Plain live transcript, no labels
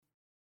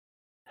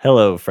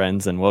Hello,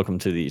 friends, and welcome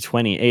to the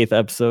 28th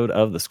episode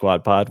of the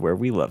Squad Pod, where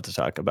we love to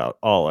talk about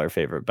all our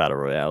favorite battle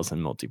royales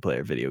and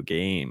multiplayer video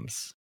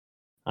games.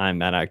 I'm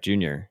Maddock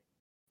Jr.,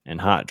 and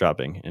hot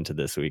dropping into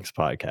this week's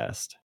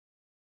podcast.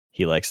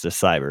 He likes to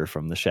cyber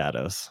from the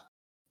shadows.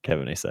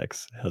 Kevin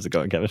A6. How's it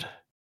going, Kevin?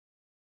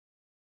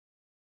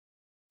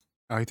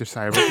 I like to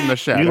cyber from the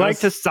shadows. You like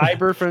to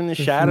cyber from the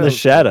shadows. From the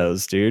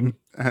shadows, dude.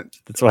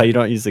 That's why you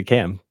don't use the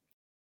cam.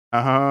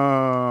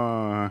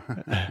 Oh,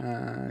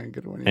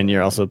 good one. And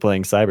you're also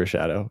playing Cyber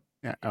Shadow.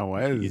 Yeah, I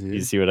was.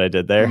 You see what I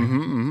did there?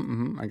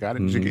 I got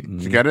it.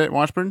 Did you get it,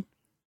 Washburn?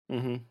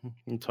 Mm-hmm.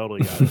 You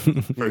totally got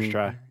it. First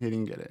try. He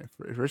didn't get it.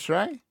 First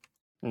try?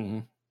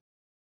 Damn.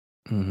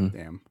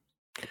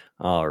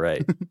 All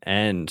right.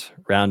 And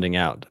rounding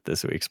out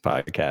this week's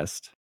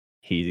podcast,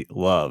 he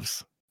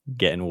loves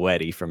getting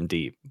wetty from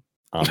deep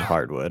on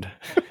hardwood.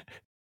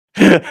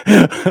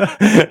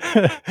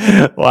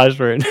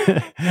 Washburn,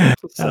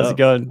 how's it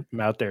going? I'm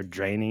out there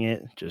draining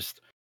it, just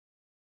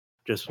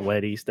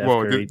wetty. Steph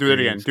Whoa, Curry do it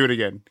again. Do it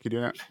again. Can you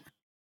do that?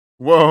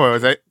 Whoa,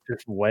 is that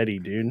just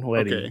wetty, dude?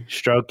 Wetty. Okay.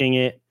 Stroking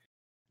it.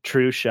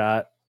 True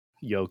shot.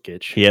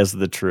 Jokic. He has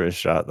the truest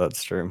shot.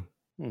 That's true.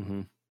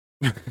 Mm-hmm.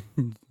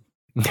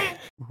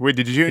 Wait,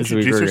 did you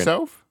introduce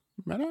yourself,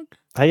 Maddock?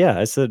 Yeah,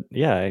 I said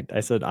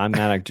I'm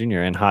Maddock Jr.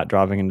 and hot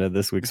dropping into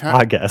this week's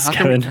podcast,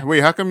 Kevin.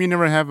 How come you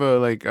never have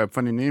a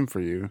funny name for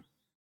you?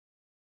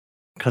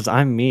 Because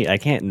I'm me. I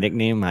can't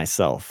nickname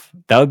myself.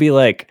 That would be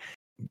like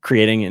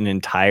creating an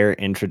entire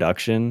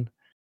introduction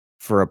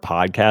for a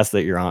podcast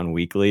that you're on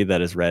weekly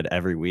that is read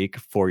every week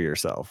for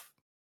yourself.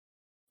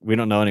 We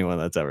don't know anyone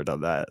that's ever done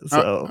that.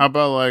 So how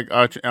about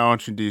like I'll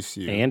introduce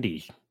you,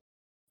 Andy?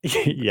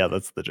 Yeah,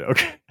 that's the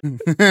joke.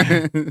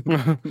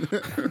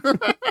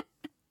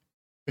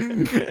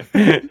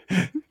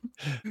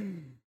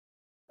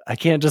 I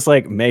can't just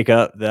like make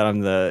up that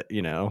I'm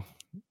the,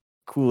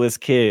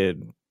 coolest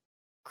kid,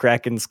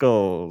 cracking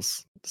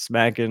skulls,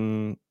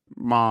 smacking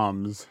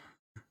moms.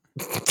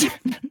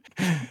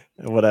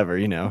 Whatever,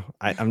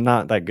 I'm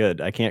not that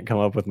good. I can't come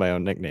up with my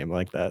own nickname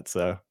like that.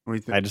 So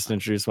I just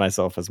introduced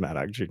myself as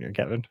Maddock Jr.,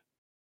 Kevin.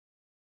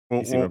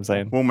 You see what I'm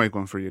saying? We'll make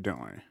one for you, don't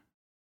worry.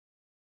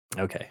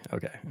 Okay. I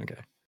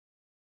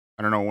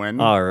don't know when.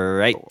 All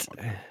right.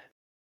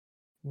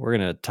 We're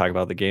going to talk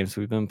about the games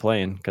we've been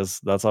playing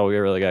because that's all we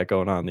really got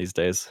going on these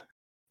days.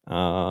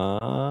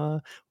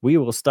 We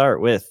will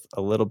start with a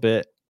little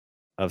bit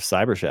of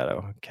Cyber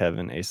Shadow.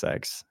 Kevin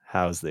A6,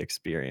 how's the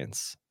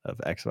experience of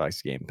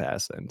Xbox Game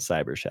Pass and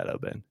Cyber Shadow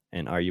been?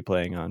 And are you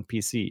playing on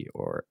PC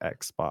or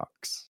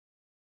Xbox?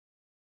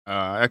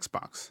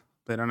 Xbox.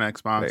 Played on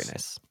Xbox. Very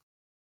nice.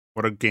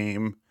 What a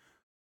game.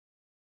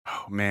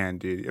 Oh man,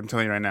 dude. I'm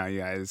telling you right now, you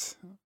guys.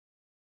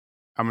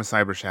 I'm a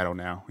Cyber Shadow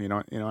now. You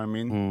know what I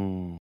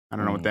mean? I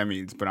don't know what that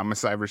means, but I'm a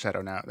Cyber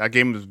Shadow now. That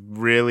game was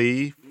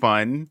really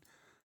fun.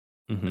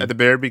 At the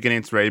very beginning,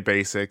 it's very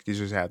basic. You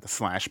just have the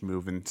slash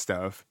move and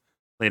stuff.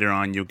 Later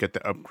on, you'll get the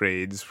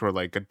upgrades for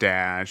like a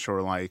dash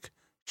or like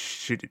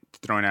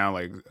throwing out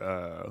like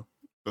the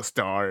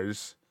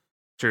stars,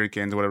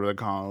 shurikens, whatever they're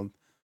called.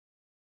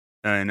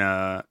 And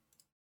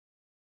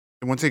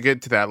once you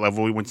get to that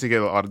level, once you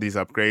get a lot of these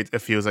upgrades, it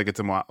feels like it's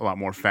a lot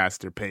more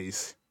faster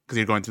pace because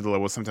you're going through the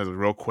levels sometimes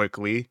real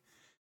quickly.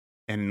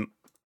 And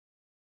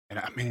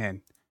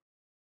man,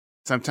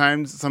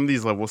 sometimes some of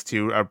these levels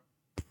too are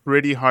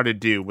pretty hard to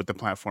do with the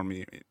platform,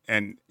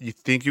 and you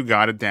think you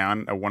got it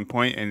down at one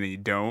point, and then you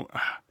don't.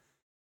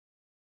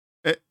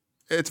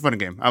 It's a fun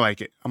game. I like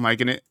it. I'm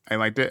liking it. I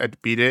liked it. I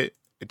beat it.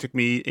 It took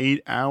me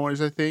 8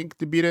 hours, I think,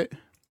 to beat it.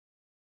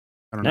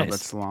 I don't know if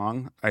that's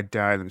long. I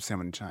died. Let me see how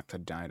many times I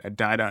died.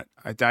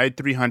 I died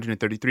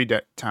 333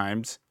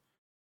 times,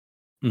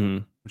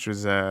 which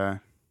was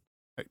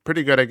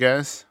pretty good, I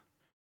guess.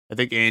 I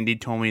think Andy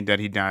told me that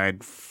he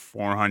died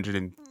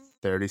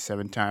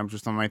 437 times or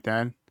something like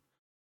that.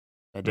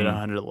 I did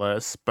 100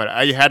 less, but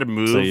I had to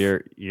move. So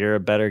you're a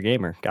better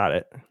gamer. Got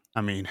it. I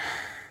mean,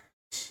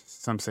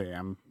 some say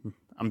I'm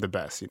the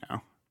best,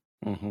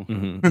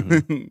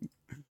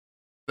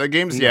 The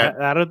game's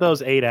Out of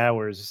those 8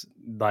 hours,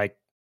 like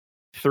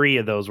 3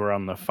 of those were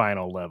on the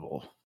final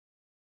level.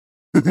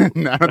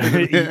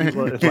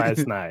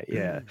 Last night,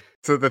 yeah.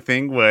 So the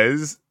thing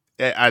was,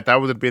 I thought I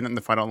would have been in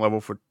the final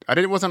level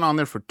wasn't on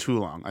there for too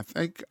long. I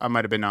think I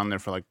might have been on there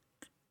for like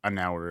an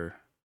hour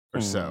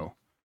or so.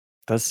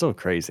 That's still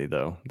crazy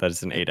though. That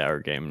it's an 8-hour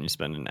game and you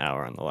spend an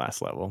hour on the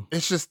last level.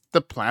 It's just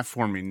the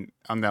platforming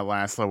on that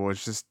last level.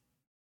 It's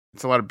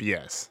a lot of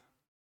BS.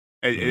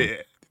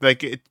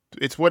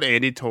 It's what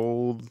Andy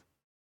told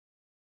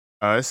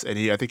us, and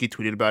I think he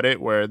tweeted about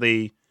it, where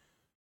they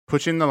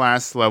push in the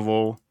last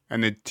level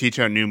and they teach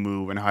a new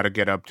move and how to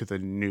get up to the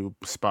new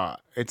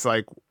spot. It's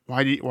like,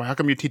 how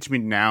come you teach me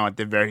now at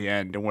the very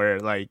end, and where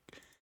like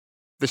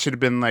this should have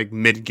been like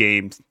mid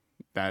game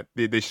that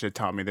they should have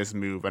taught me this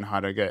move and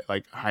how to get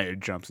like higher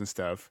jumps and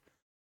stuff.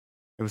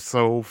 It was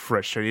so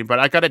frustrating, but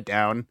I got it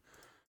down.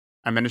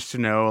 I managed to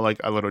know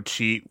like a little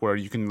cheat where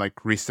you can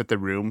like reset the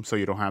room so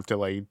you don't have to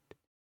like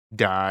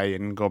die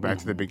and go back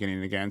to the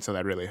beginning again. So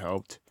that really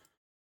helped.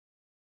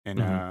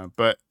 And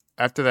but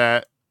after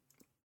that,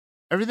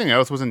 everything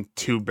else wasn't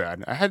too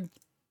bad. I had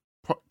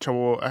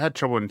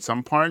trouble in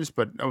some parts,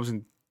 but it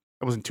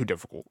wasn't too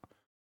difficult.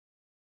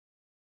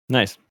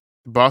 Nice.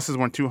 The bosses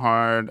weren't too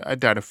hard. I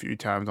died a few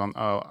times on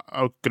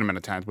a good amount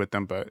of times with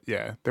them, but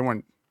yeah, they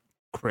weren't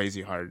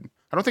crazy hard.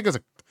 I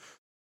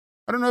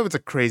don't know if it's a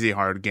crazy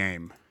hard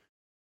game.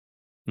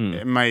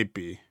 It might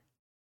be.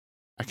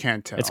 I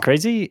can't tell. It's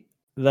crazy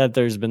that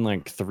there's been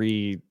like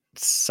 3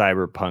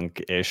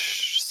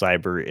 cyber-ish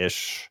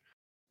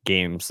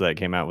games that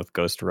came out with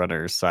Ghost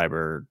Runner,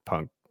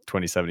 Cyberpunk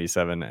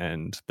 2077,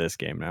 and this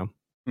game now.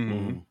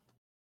 Mm-hmm.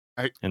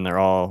 And they're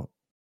all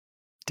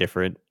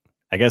different.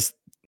 I guess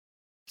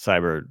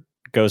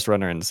Ghost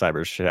Runner and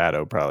Cyber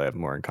Shadow probably have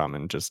more in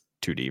common, just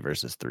 2D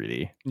versus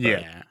 3D.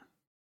 Yeah.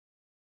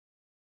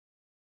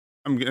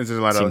 There's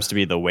a lot seems to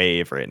be the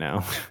wave right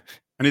now.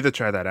 I need to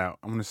try that out.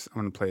 I'm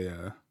gonna play.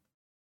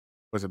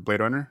 Was it Blade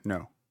Runner?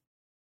 No,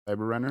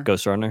 Cyber Runner.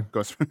 Ghost Runner.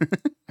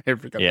 I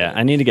forgot. Yeah,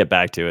 I need to get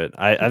back to it.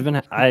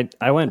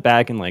 I went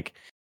back and like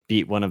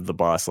beat one of the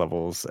boss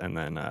levels, and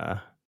then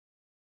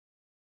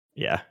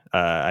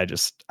I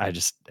just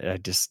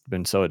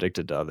been so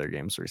addicted to other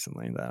games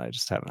recently that I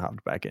just haven't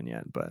hopped back in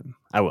yet. But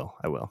I will.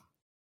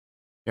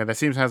 Yeah, that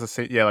seems has the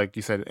same. Yeah, like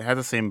you said, it has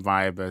the same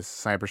vibe as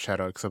Cyber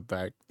Shadow, except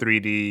like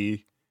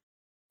 3D.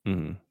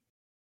 Mm-hmm.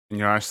 And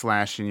you are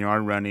slashing, you are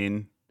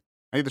running.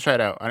 I need to try it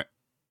out. I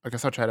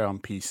guess I'll try it out on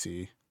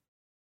PC.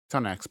 It's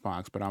on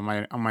Xbox, but I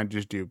might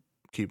just do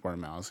keyboard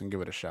and mouse and give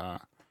it a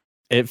shot.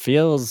 It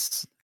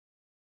feels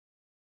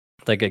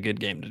like a good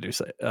game to do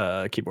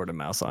keyboard and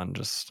mouse on.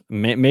 Just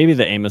maybe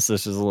the aim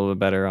assist is a little bit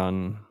better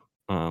on.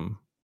 I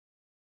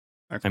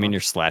mean,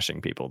 you're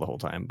slashing people the whole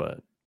time,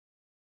 but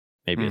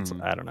maybe it's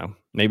I don't know.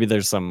 Maybe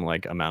there's some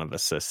like amount of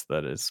assist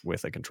that is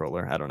with a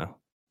controller. I don't know.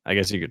 I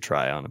guess you could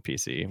try on a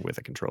PC with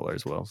a controller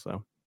as well.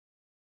 So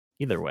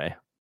either way, I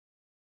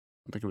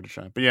think it would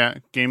try. But yeah,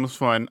 game was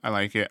fun. I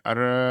like it.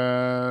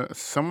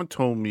 Someone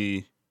told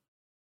me,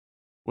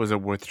 was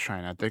it worth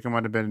trying? I think it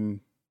might have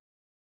been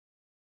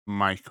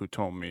Mike who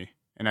told me,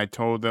 and I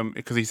told them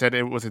because he said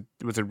is it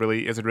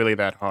really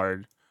that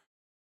hard?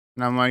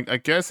 And I'm like, I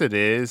guess it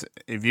is.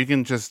 If you're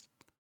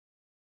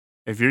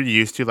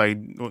used to like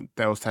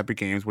those type of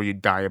games where you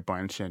die a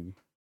bunch and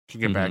you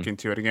get back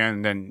into it again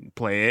and then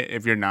play it.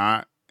 If you're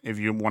not, if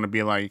you want to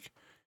be like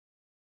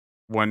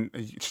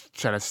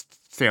try to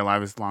stay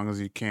alive as long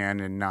as you can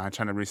and not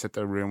trying to reset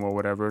the room or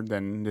whatever,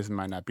 then this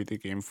might not be the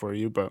game for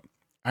you. But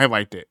I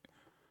liked it.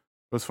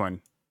 It was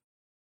fun.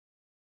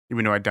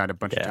 Even though I died a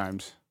bunch of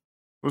times.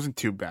 It wasn't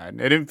too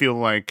bad. It didn't feel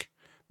like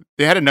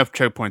they had enough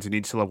checkpoints in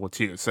each level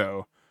too.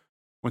 So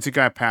once you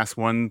got past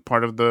one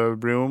part of the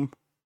room,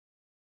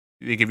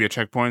 they give you a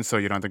checkpoint so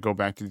you don't have to go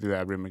back to do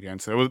that room again.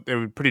 So they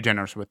were pretty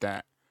generous with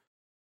that.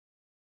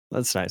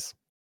 That's nice.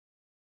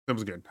 That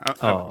was good.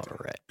 All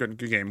right. Good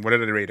game. What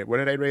did I rate it?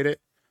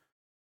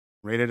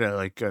 Rated it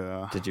like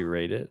Did you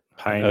rate it?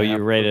 Pineapple. Oh, you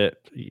rate it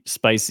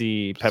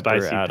spicy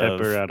pepper out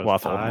of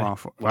waffle.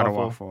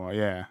 Waffle,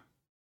 yeah.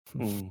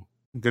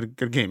 Good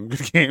game.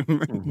 Good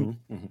game.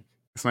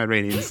 That's my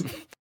ratings.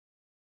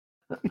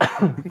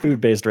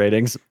 Food-based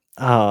ratings.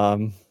 All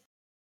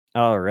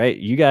right.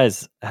 You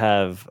guys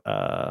have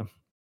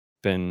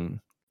been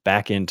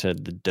back into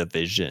the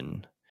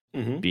Division,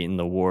 beating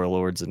the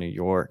Warlords of New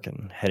York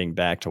and heading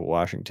back to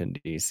Washington,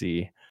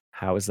 D.C.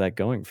 How is that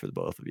going for the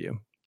both of you?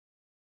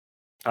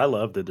 I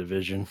love the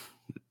Division.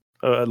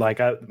 When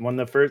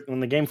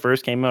the game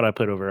first came out, I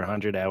put over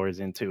 100 hours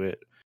into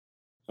it.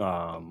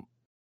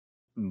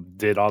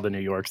 Did all the New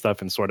York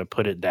stuff and sort of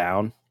put it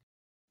down.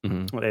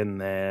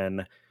 And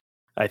then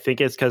I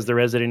think it's because the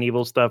Resident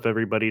Evil stuff,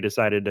 everybody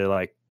decided to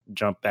like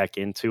jump back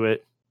into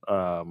it.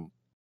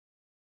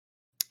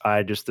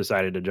 I just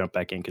decided to jump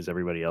back in because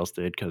everybody else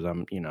did, because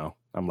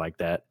I'm like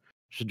that.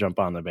 Just jump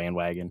on the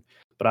bandwagon.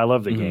 But I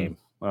love the game.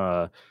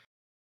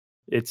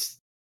 It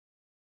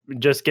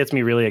just gets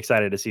me really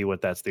excited to see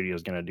what that studio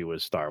is going to do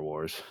with Star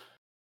Wars.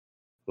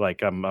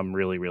 Like I'm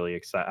really, really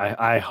excited.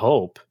 I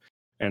hope,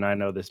 and I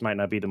know this might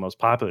not be the most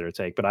popular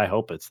take, but I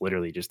hope it's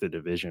literally just a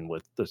Division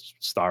with the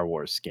Star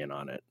Wars skin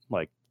on it.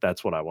 Like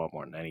that's what I want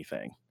more than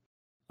anything.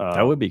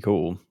 That would be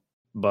cool.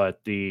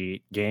 But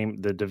the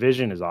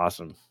Division is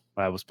awesome.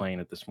 I was playing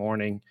it this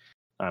morning.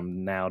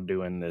 I'm now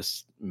doing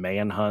this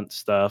manhunt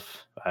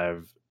stuff.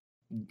 I've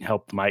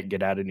helped Mike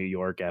get out of New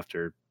York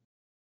after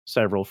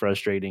several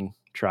frustrating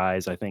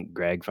tries. I think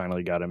Greg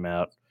finally got him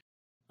out.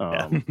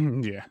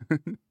 Yeah.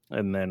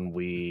 And then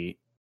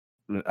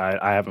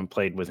I haven't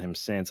played with him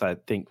since. I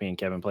think me and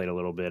Kevin played a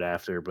little bit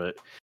after, but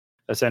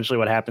essentially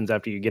what happens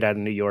after you get out of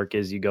New York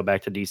is you go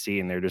back to DC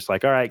and they're just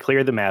like, all right,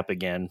 clear the map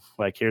again.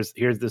 Like here's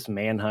this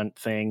manhunt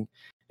thing.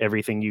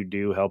 Everything you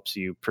do helps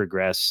you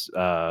progress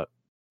up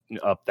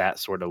that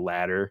sort of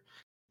ladder.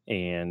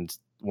 And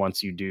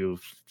once you do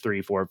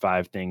 3, 4,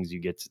 5 things, you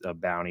get a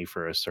bounty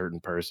for a certain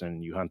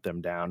person. You hunt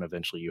them down.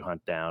 Eventually you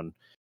hunt down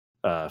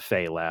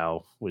Fei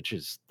Lao, which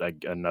is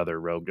like another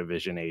Rogue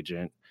Division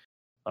agent.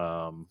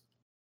 And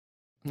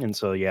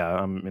so, yeah,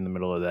 I'm in the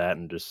middle of that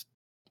and just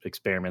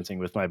experimenting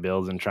with my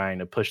builds and trying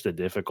to push the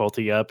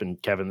difficulty up.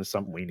 And Kevin, this is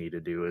something we need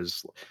to do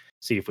is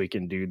see if we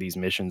can do these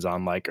missions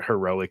on like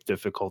heroic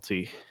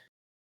difficulty.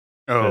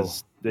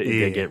 Because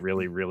they get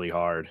really, really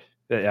hard.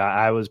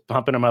 I was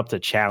pumping them up to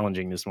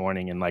challenging this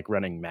morning and like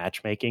running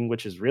matchmaking,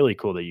 which is really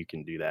cool that you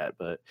can do that.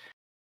 But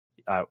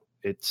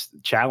it's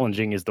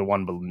challenging is the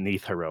one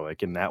beneath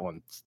heroic, and that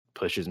one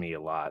pushes me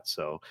a lot.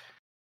 So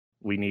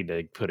we need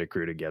to put a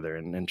crew together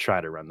and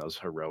try to run those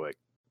heroic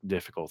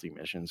difficulty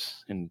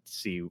missions and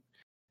see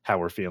how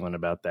we're feeling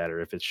about that, or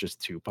if it's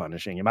just too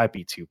punishing. It might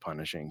be too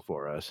punishing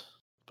for us,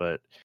 but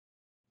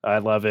I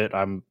love it.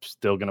 I'm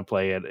still gonna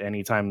play it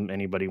anytime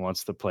anybody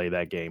wants to play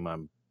that game.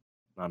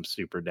 I'm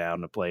super down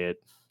to play it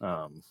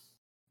on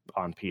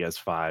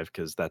PS5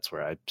 because that's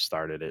where I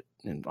started it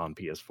on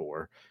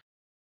PS4.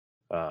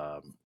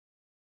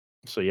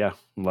 So yeah,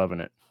 I'm loving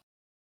it.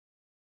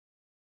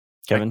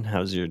 Kevin,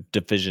 how's your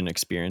Division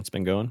experience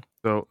been going?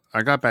 So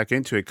I got back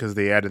into it because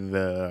they added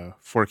the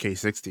 4K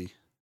 60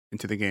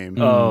 into the game.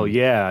 Oh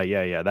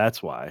yeah.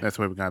 That's why. That's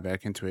why we got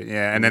back into it.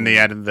 Yeah, and then they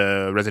added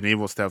the Resident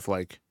Evil stuff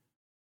like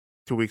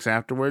 2 weeks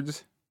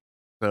afterwards.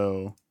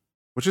 So,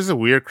 which is a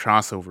weird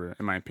crossover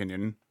in my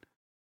opinion.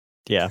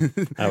 Yeah,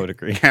 I would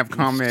agree.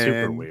 Capcom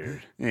super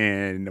weird.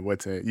 And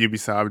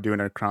Ubisoft doing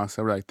a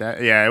crossover like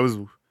that. Yeah, it was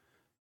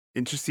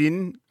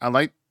interesting.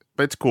 But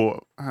it's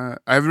cool.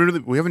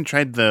 We haven't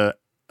tried the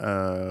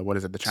what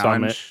is it? The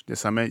challenge, the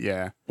summit.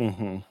 Yeah,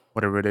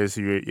 whatever it is.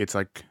 It's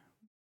like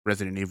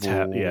Resident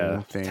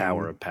Evil thing.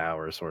 Tower of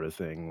Power sort of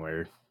thing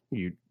where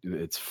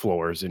it's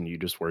floors and you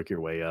just work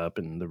your way up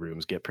and the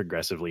rooms get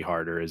progressively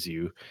harder as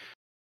you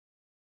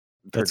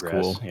That's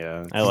progress. Cool.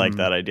 Yeah, I like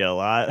that idea a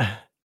lot.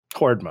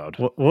 Horde mode.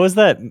 What was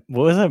that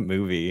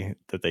movie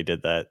that they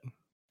did that?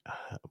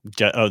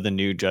 The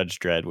new Judge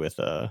Dredd with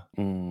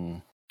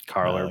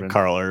Carl Urban.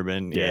 Carl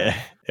Urban. Yeah.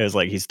 It was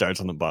like he starts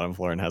on the bottom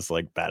floor and has to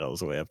like battle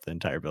his way up the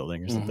entire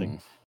building or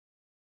something.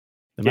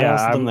 They might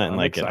have done that in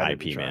like an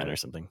IP Man or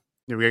something.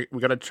 Yeah, we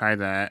gotta try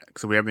that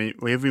because we haven't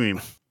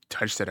even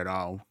touched it at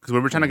all because we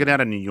were trying to get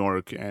out of New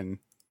York and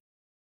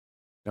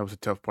that was a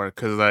tough part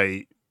because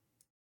I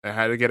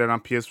had to get it on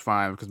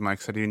PS5 because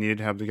Mike said he needed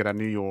help to get out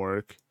of New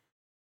York.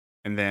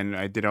 And then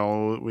we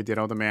did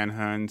all the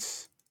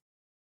manhunts,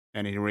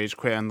 and he rage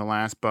quit on the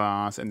last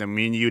boss. And then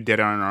me and you did it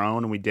on our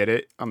own, and we did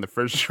it on the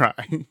first try.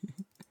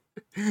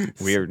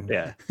 Weird.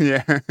 Yeah.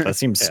 That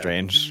seems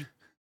strange.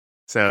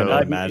 So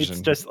couldn't imagine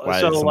it's just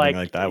why so something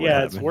like that would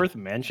happen. It's worth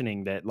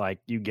mentioning that like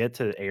you get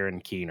to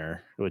Aaron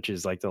Keener, which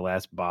is like the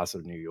last boss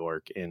of New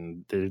York,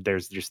 and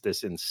there's just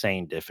this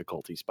insane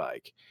difficulty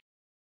spike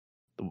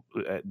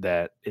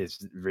that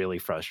is really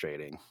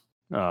frustrating.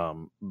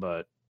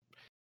 But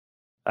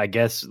I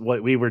guess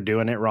what we were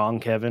doing it wrong,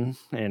 Kevin,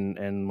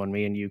 and when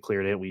me and you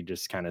cleared it, we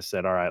just kind of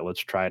said, all right, let's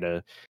try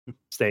to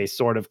stay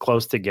sort of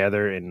close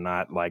together and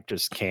not like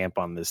just camp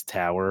on this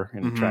tower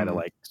and try to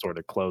like sort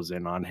of close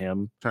in on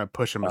him. Try to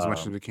push him as much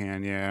as we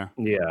can, yeah.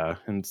 Yeah,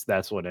 and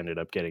that's what ended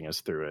up getting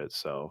us through it.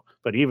 So,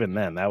 but even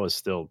then, that was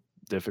still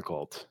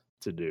difficult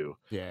to do.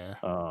 Yeah.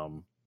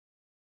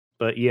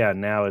 But yeah,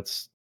 now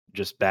it's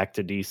just back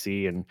to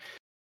DC. And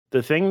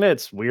the thing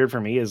that's weird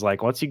for me is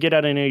like once you get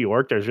out of New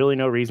York, there's really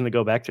no reason to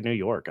go back to New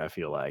York. I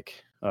feel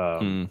like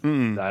I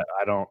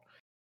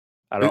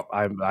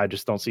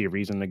just don't see a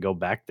reason to go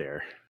back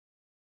there.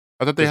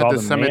 I thought they had all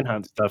the summit.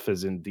 Manhunt stuff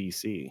is in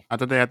DC. I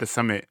thought they had the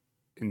summit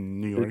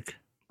in New York.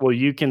 Well,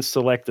 you can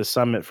select the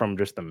summit from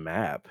just the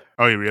map.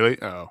 Oh, you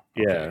really? Oh,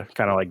 okay. Yeah,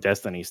 kind of like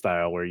Destiny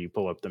style, where you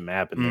pull up the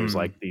map and there's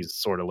like these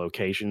sort of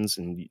locations,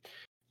 and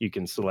you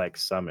can select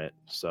summit.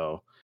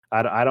 So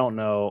I don't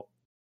know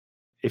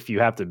if you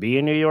have to be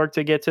in New York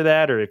to get to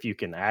that, or if you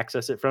can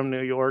access it from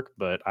New York.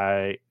 But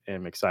I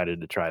am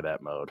excited to try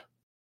that mode.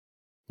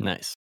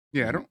 Nice.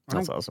 Yeah,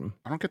 that's awesome.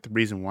 I don't get the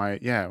reason why.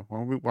 Yeah,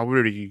 why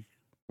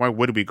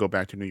would we go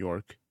back to New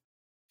York?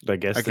 I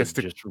guess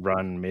just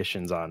run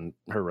missions on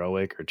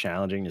heroic or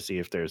challenging to see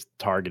if there's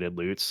targeted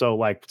loot. So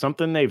like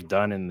something they've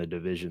done in the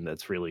Division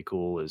that's really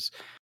cool is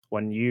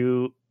when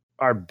you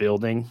are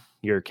building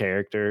your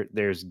character,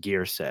 there's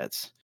gear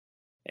sets.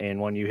 And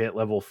when you hit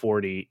level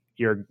 40,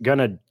 you're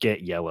gonna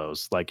get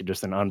yellows, like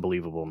just an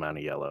unbelievable amount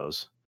of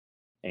yellows.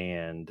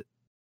 And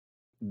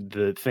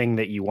the thing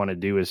that you want to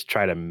do is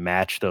try to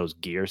match those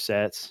gear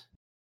sets.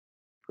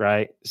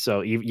 Right.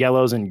 So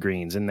yellows and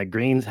greens, and the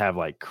greens have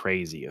like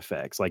crazy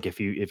effects. Like if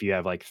you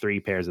have like 3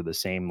 pairs of the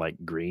same like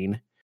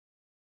green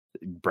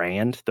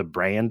brand, the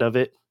brand of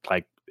it,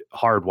 like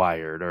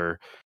Hardwired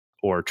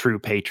or True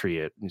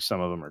Patriot,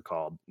 some of them are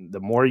called. The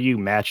more you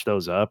match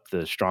those up,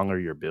 the stronger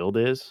your build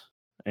is.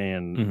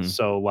 And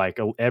so like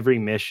every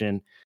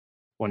mission,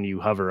 when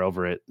you hover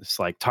over it, it's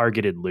like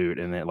targeted loot,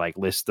 and it like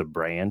lists the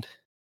brand.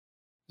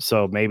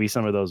 So maybe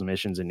some of those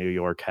missions in New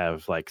York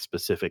have like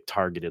specific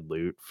targeted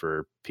loot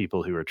for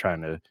people who are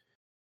trying to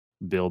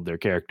build their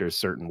characters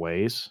certain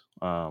ways.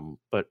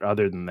 But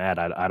other than that,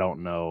 I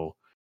don't know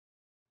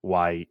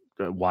why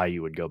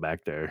you would go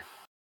back there.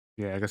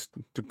 Yeah, I guess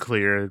to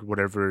clear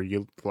whatever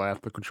you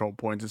left, the control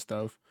points and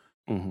stuff.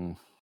 Other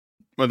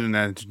than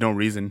that, there's no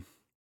reason.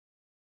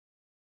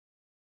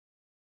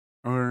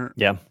 Or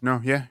Yeah.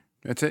 no, yeah,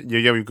 that's it.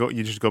 Yeah,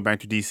 you just go back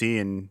to DC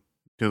and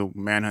do the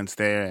manhunts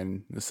there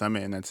and the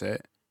summit, and that's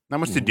it. Not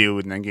much to do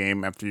in that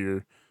game after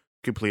you're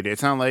completed.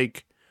 It's not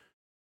like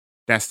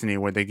Destiny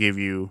where they give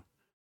you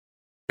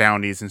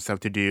bounties and stuff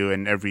to do,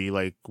 and every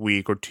like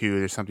week or two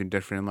there's something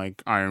different,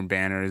 like Iron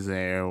Banner is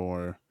there,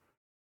 or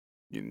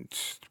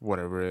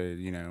whatever,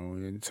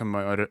 some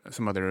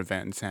other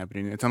events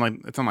happening. It's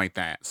unlike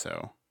that.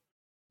 So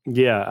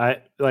Yeah,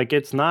 I like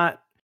it's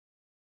not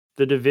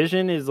the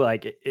Division is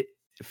like it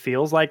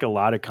feels like a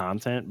lot of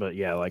content, but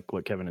yeah, like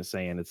what Kevin is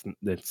saying,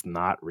 it's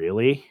not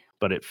really,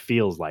 but it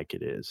feels like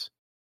it is.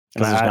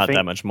 And Because there's I not that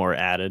think much more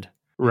added.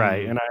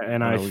 right, and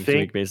on I a week-to-week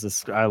think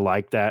basis. I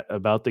like that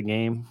about the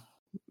game.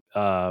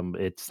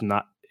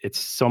 It's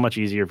so much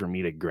easier for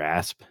me to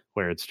grasp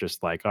where it's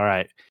just like, all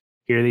right,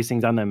 here are these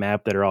things on the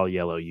map that are all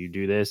yellow. You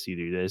do this, you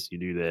do this, you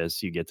do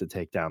this, you get to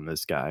take down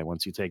this guy.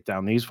 Once you take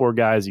down these 4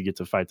 guys, you get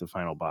to fight the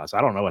final boss.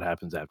 I don't know what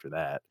happens after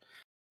that.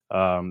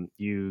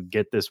 You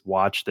get this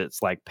watch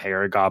that's like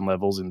Paragon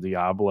levels in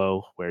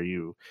Diablo, where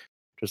you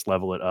just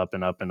level it up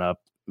and up and up,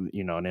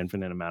 an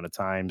infinite amount of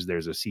times.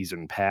 There's a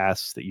season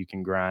pass that you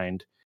can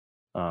grind.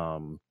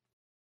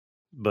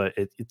 But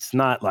it's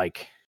not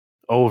like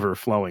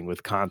overflowing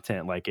with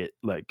content like it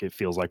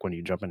feels like when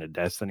you jump into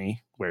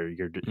Destiny, where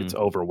it's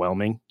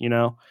overwhelming.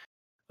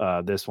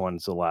 This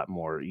one's a lot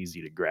more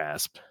easy to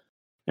grasp,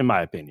 in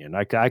my opinion.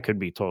 I could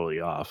be totally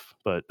off,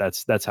 but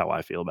that's how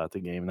I feel about the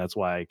game, and that's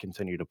why I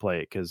continue to play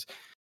it, because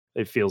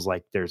it feels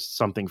like there's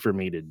something for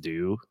me to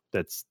do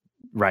that's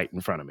right in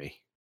front of me.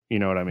 You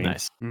know what I mean?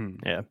 Nice.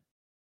 Yeah.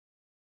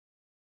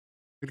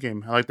 Good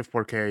game. I like the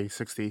 4K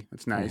 60.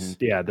 It's nice.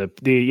 Yeah,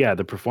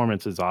 the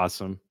performance is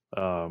awesome.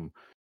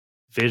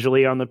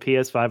 Visually on the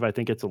PS5, I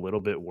think it's a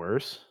little bit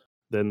worse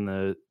than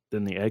the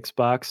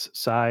Xbox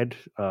side.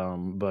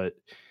 But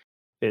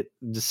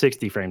the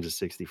 60 frames is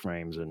 60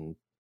 frames, and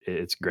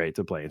it's great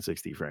to play in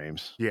 60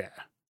 frames. Yeah.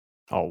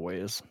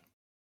 Always.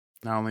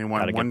 Not only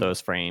gotta get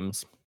those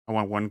frames. I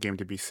want one game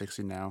to be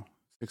 60 now,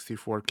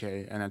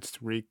 64K, and that's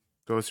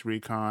Ghost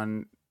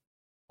Recon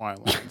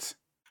Wildlands.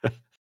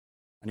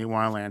 I need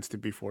Wildlands to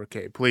be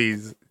 4K,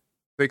 please.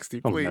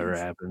 60, please. It'll never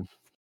happen.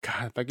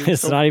 God,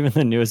 it's not even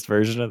the newest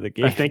version of the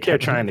game. I think they're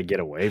trying to get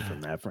away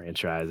from that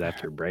franchise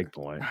after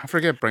Breakpoint. I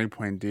forget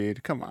Breakpoint,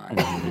 dude. Come on.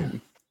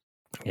 Dude.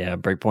 Yeah,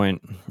 Breakpoint.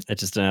 It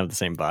just didn't have the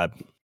same vibe.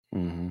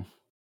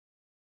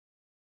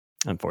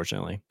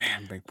 Unfortunately,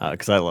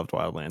 because I loved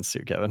Wildlands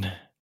too, Kevin.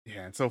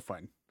 Yeah, it's so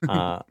fun.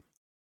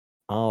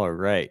 All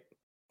right,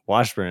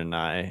 Washburn and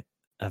I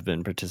have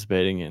been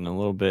participating in a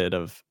little bit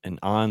of an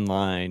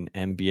online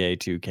NBA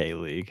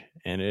 2K league,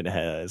 and it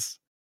has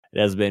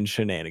been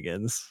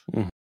shenanigans.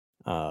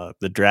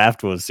 The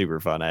draft was super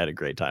fun. I had a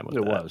great time with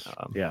it. It was.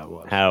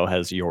 How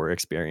has your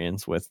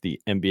experience with the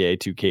NBA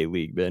 2K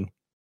league been?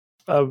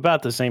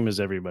 About the same as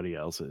everybody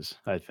else's,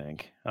 I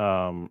think.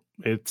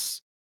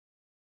 It's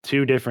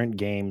 2 different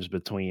games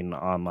between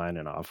online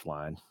and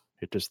offline.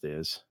 It just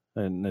is.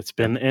 And it's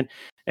been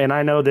and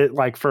I know that,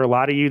 like, for a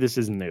lot of you this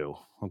is new.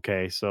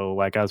 Okay. So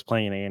like I was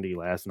playing Andy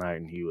last night,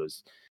 and he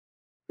was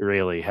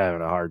really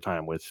having a hard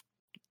time with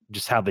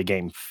just how the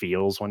game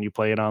feels when you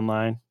play it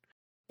online.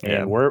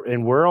 And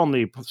we're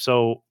only,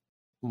 so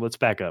let's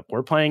back up.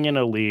 We're playing in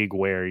a league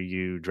where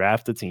you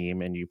draft a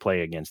team and you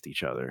play against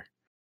each other.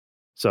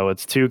 So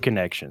it's 2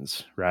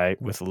 connections,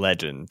 right? With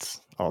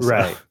legends also.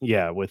 Right.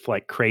 Yeah, with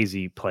like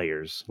crazy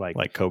players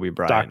like Kobe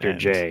Bryant, Dr.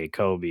 J,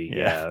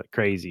 Kobe,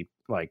 crazy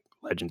like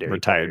legendary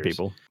retired players.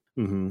 People.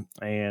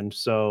 And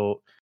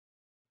so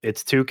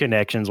it's 2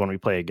 connections when we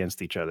play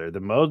against each other. The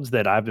modes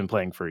that I've been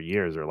playing for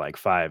years are like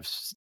 5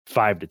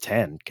 to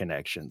 10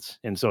 connections,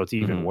 and so it's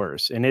even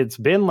worse. And it's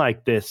been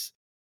like this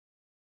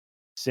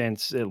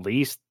since at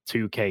least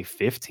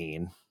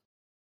 2K15.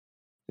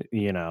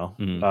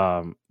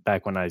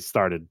 Back when I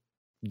started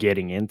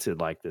getting into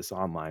like this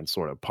online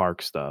sort of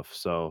park stuff.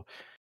 So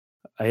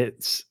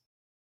it's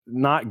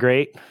not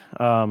great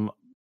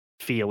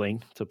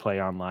feeling to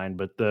play online,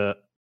 but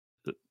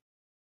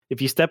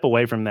if you step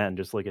away from that and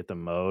just look at the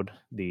mode,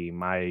 the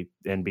My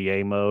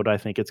NBA mode, I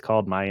think it's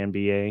called My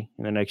NBA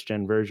in the next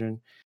gen version.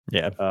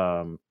 Yeah.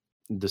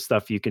 The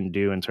stuff you can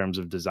do in terms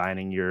of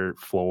designing your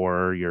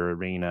floor, your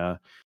arena,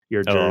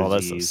 your jerseys. Oh,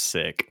 that's so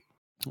sick.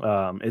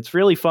 It's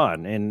really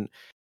fun. And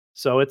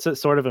so it's a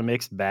sort of a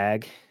mixed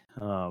bag.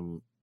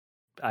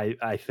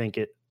 I think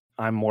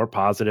I'm more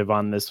positive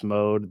on this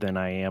mode than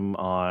I am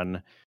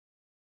on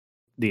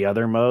the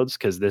other modes,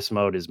 because this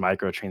mode is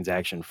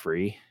microtransaction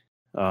free.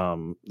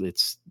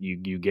 It's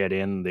you get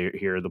in there,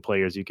 here are the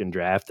players you can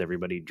draft.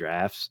 Everybody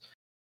drafts.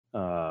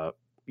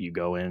 You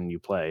go in, you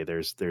play.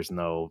 There's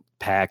no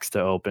packs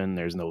to open.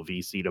 There's no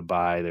VC to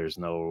buy. There's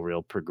no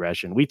real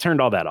progression. We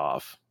turned all that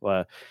off.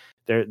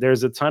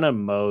 There's a ton of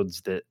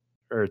modes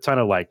or a ton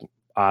of like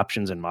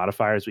options and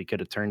modifiers we could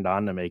have turned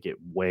on to make it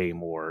way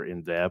more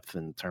in depth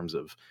in terms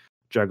of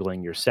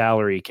juggling your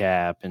salary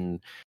cap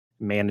and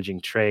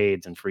managing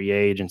trades and free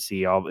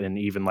agency, and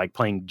even like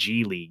playing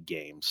G League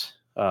games.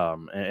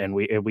 And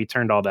we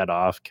turned all that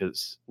off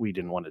because we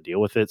didn't want to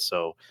deal with it.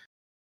 So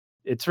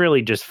it's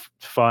really just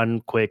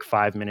fun, quick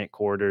 5-minute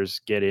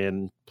quarters. Get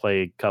in,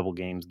 play a couple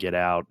games, get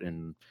out,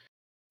 and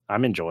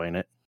I'm enjoying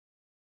it.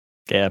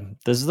 Yeah,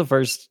 this is the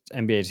first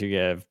NBA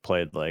 2K I've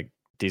played like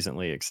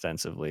decently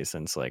extensively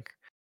since like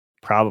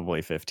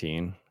probably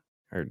 15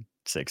 or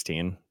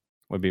 16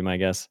 would be my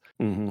guess.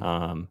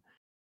 Mm-hmm.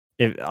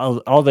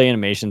 All the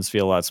animations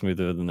feel a lot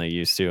smoother than they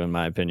used to, in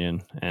my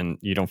opinion, and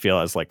you don't feel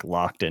as like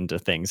locked into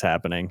things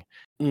happening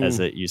as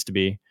it used to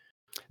be.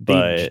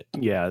 But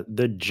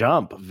the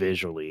jump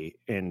visually,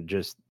 and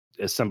just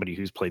as somebody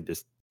who's played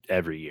this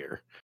every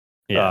year,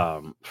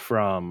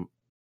 from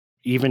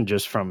even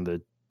just from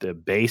the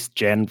base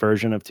gen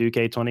version of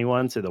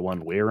 2K21 to the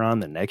one we're on,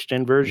 the next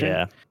gen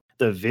version,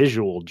 the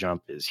visual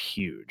jump is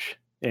huge.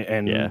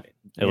 And it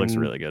looks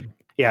really good.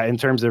 Yeah, in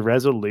terms of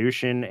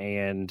resolution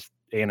and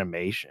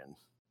animation,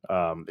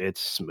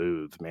 it's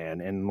smooth, man.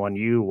 And when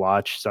you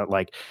watch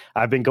like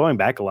I've been going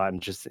back a lot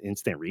and just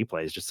instant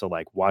replays just to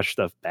like watch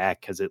stuff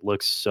back because it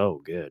looks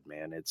so good,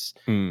 man. It's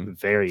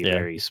very,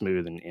 very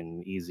smooth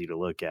and easy to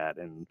look at.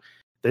 And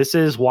this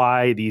is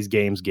why these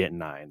games get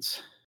 9s.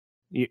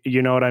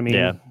 You know what I mean?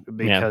 Yeah.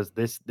 Because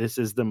this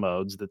is the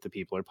modes that the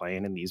people are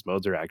playing, and these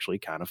modes are actually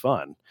kind of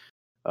fun.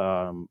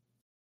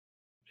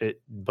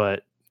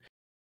 But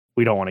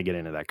we don't want to get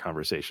into that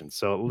conversation.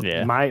 So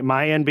my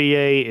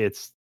NBA,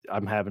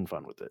 I'm having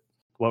fun with it.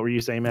 What were you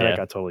saying, Matt?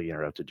 I totally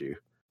interrupted you.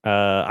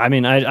 I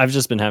mean, I've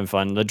just been having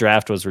fun. The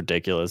draft was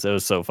ridiculous. It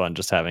was so fun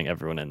just having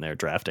everyone in there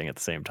drafting at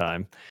the same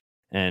time.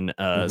 And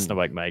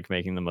Snowbike Mike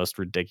making the most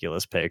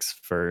ridiculous picks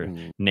for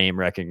name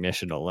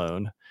recognition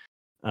alone.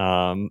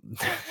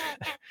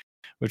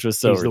 Which was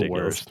so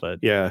ridiculous. But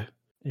yeah,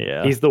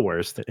 he's the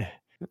worst.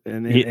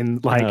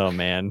 And like, oh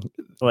man,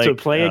 like to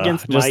play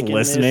against just Mike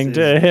listening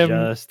to him,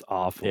 just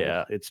awful.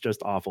 Yeah, it's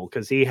just awful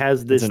because he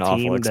has this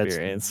team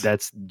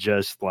that's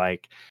just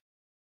like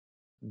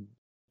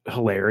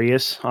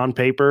hilarious on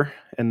paper,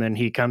 and then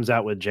he comes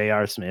out with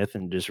J.R. Smith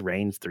and just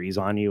rains threes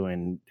on you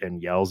and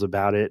yells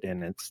about it,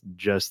 and it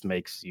just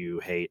makes you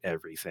hate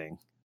everything.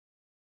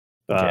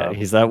 Yeah,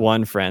 he's that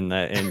one friend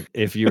that, and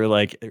if you were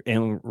like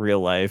in real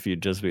life,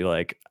 you'd just be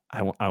like,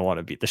 I want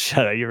to beat the shit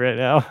out of you right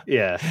now.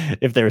 Yeah,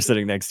 if they were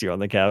sitting next to you on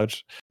the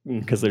couch,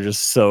 because they're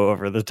just so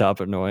over the top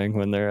annoying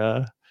when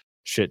they're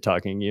shit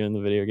talking you in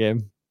the video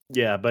game.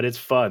 Yeah, but it's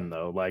fun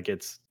though. Like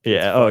it's fun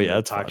to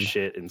it's talk fun.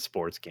 Shit in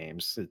sports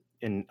games,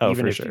 and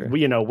even if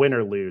you know, win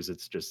or lose,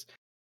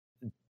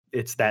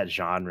 it's that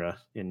genre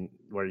in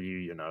where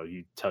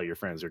you tell your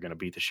friends they're going to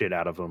beat the shit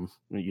out of them.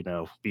 You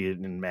know, be it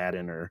in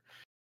Madden or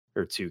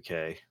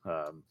 2K.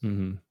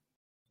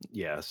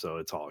 Yeah, so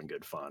it's all in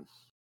good fun.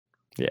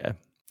 Yeah.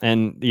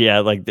 And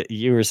like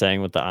you were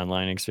saying with the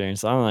online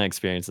experience, the online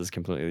experience is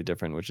completely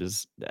different, which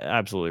is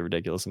absolutely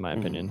ridiculous in my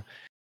opinion.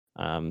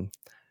 I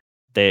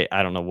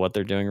don't know what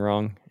they're doing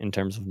wrong in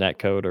terms of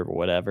netcode or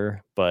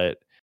whatever, but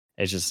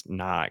it's just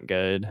not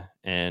good.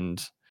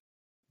 And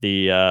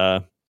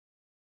the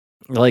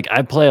like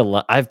I've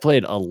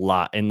played a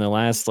lot in the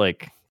last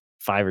like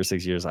 5 or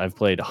 6 years. I've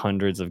played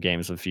hundreds of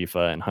games of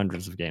FIFA and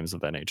hundreds of games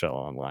of NHL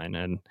online,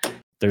 and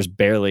there's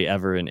barely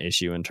ever an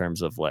issue in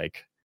terms of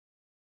like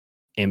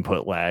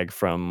input lag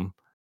from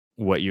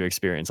what you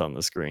experience on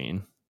the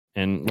screen.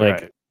 And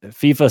like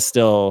FIFA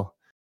still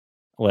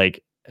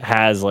like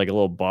has like a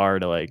little bar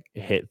to like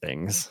hit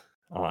things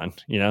on,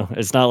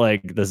 it's not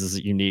like this is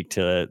unique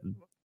to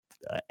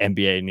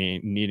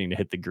NBA needing to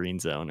hit the green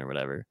zone or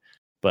whatever,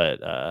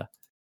 but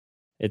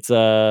it's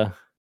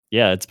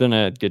it's been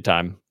a good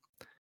time.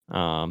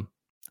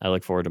 I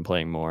look forward to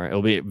playing more.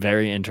 It'll be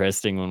very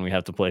interesting when we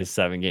have to play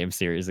 7-game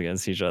series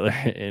against each other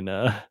in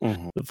the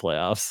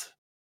playoffs.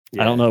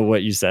 I don't know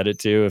what you set it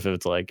to, if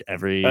it's like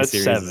every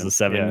series 7. Is a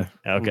 7.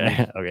 Yeah.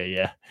 Okay. Okay.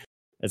 Yeah.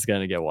 It's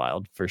going to get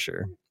wild for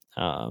sure.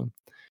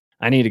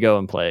 I need to go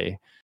and play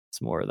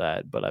some more of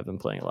that, but I've been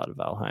playing a lot of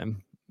Valheim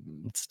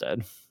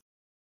instead.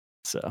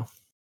 So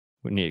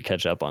we need to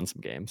catch up on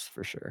some games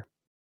for sure.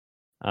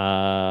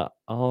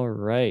 All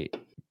right.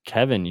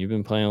 Kevin, you've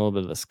been playing a little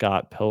bit of the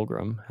Scott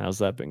Pilgrim. How's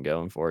that been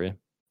going for you?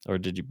 Or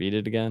did you beat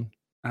it again?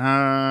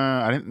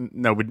 I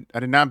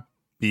did not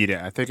beat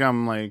it. I think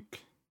I'm like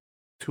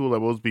 2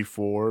 levels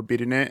before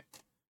beating it.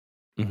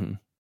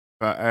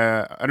 But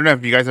I don't know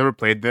if you guys ever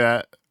played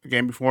that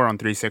game before on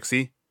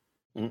 360.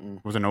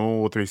 It was an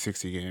old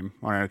 360 game,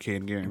 or an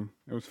arcade game.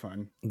 It was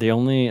fun. The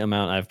only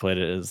amount I've played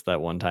it is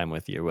that one time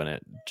with you when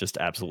it just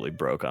absolutely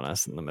broke on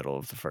us in the middle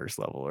of the first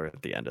level or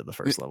at the end of the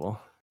first level.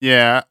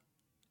 Yeah.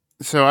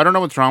 So I don't know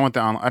what's wrong with the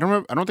I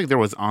don't think there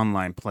was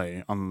online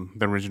play on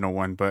the original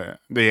one, but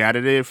they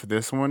added it for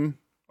this one,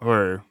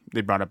 or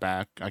they brought it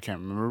back. I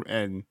can't remember.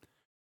 And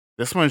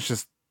this one's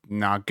just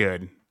not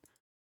good.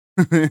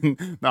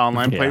 The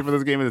online play for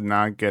this game is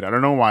not good. I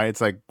don't know why.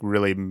 It's like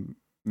really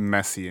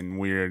messy and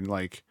weird.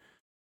 Like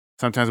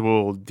sometimes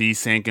we'll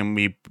desync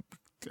and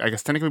I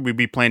guess technically we'd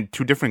be playing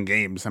 2 different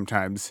games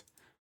sometimes,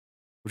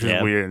 which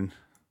is weird.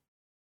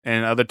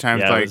 And other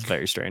times, like it's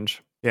very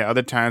strange. Yeah,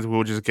 other times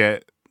we'll just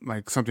get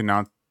like something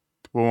out.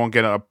 We won't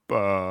get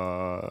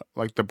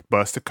like the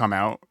bus to come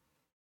out,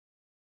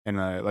 and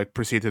like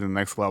proceed to the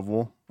next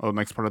level or the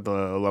next part of the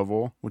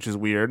level, which is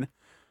weird.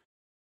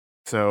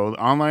 So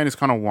online is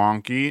kind of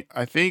wonky.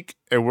 I think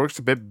it works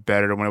a bit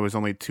better when it was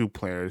only 2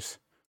 players.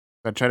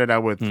 I tried it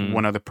out with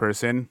one other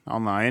person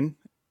online,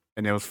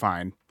 and it was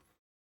fine.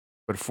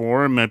 But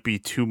 4 might be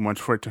too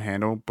much for it to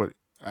handle. But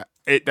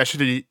that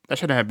should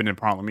have been a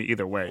problem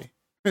either way.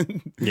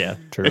 Yeah,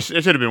 true. It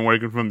should have been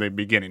working from the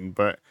beginning.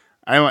 But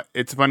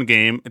it's a fun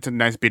game. It's a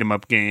nice beat 'em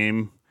up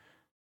game.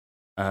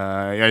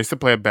 I used to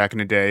play it back in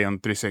the day on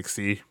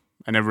 360.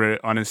 I never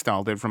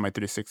uninstalled it from my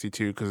 360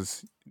 too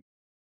because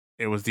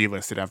it was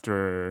delisted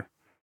after,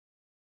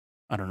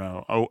 I don't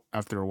know,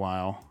 after a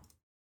while.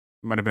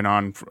 It might have been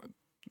on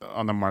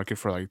the market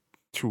for like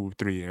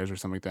 2-3 years or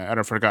something like that. I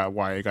don't forgot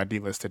why it got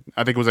delisted.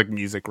 I think it was like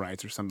music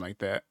rights or something like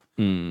that.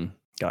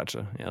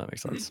 Gotcha. Yeah, that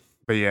makes sense.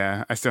 But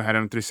yeah, I still had it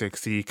on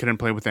 360. Couldn't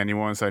play with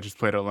anyone, so I just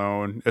played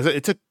alone.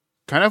 It's a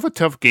kind of a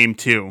tough game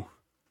too.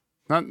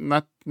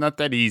 Not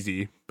that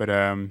easy, but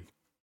I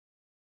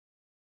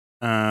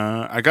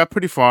got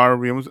pretty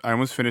far. I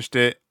almost finished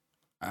it.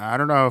 I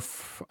don't know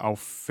if I'll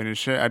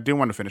finish it. I do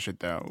want to finish it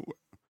though,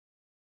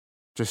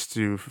 just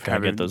to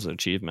get those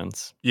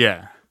achievements.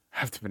 Yeah,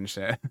 have to finish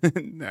that.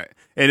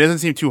 It doesn't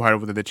seem too hard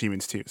with the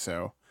achievements too,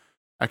 so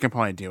I can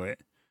probably do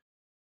it.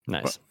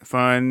 Nice,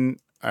 fun.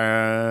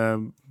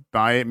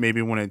 Buy it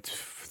maybe when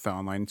the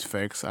online's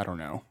fixed. I don't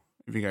know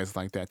if you guys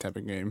like that type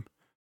of game.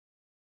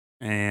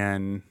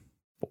 And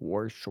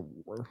for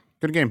sure,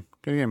 good game.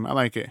 I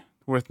like it.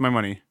 Worth my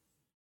money.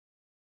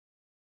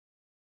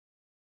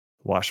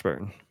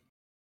 Washburn,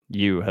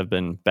 you have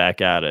been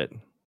back at it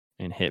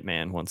in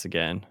Hitman once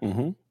again.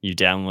 You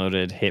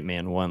downloaded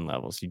Hitman 1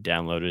 levels. You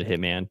downloaded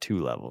Hitman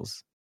 2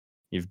 levels.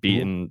 You've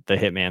beaten the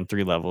Hitman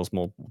 3 levels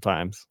multiple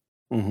times.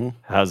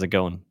 How's it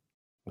going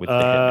with the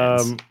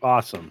Hitmans?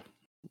 Awesome.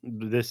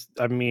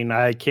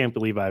 I can't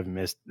believe I've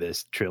missed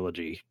this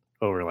trilogy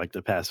over like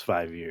the past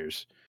 5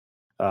 years.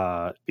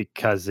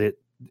 Because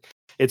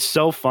it's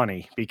so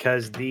funny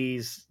because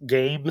these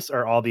games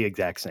are all the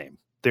exact same.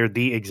 They're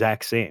the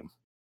exact same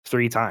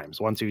 3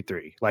 times. 1, 2,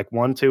 3. Like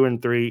 1, 2,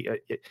 and 3.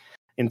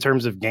 In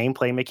terms of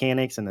gameplay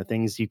mechanics and the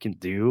things you can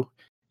do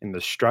and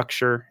the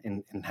structure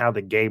and how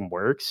the game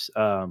works,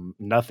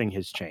 nothing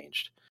has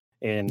changed.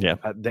 And yeah,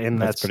 and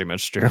that's pretty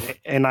much true.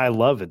 And I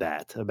love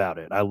that about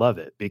it. I love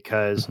it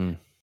because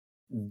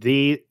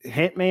the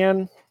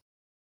Hitman,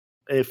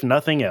 if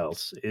nothing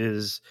else,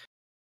 is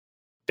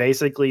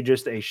basically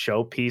just a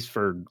showpiece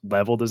for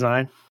level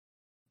design,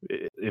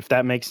 if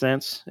that makes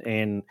sense.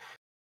 And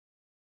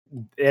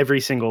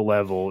every single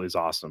level is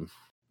awesome,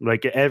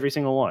 like every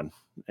single one.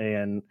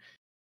 And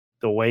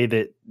the way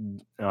that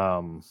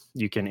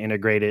you can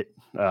integrate it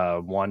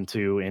 1,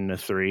 2 into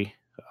 3,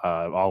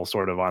 all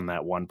sort of on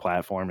that one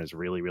platform is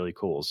really, really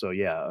cool. So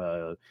yeah,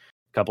 a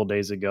couple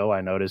days ago,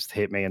 I noticed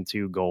Hitman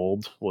 2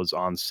 Gold was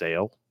on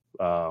sale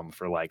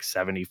for like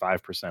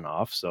 75%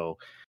 off. So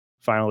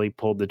finally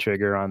pulled the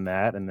trigger on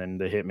that, and then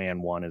the Hitman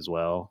 1 as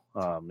well.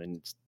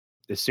 And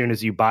as soon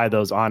as you buy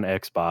those on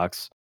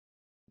Xbox,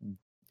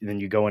 then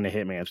you go into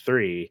Hitman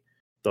 3,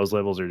 those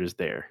levels are just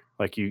there.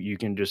 Like you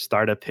can just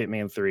start up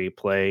Hitman 3,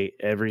 play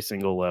every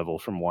single level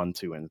from 1,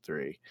 2, and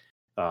 3.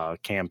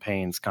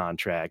 Campaigns,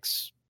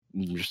 contracts,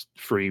 just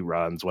free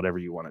runs, whatever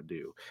you want to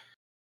do.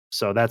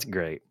 So that's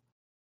great.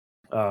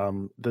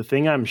 The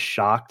thing I'm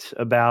shocked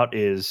about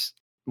is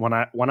when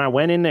I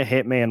went into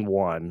Hitman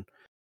 1,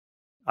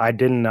 I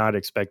did not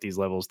expect these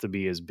levels to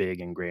be as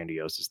big and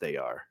grandiose as they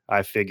are.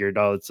 I figured,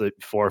 it's a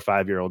 4 or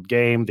 5 year old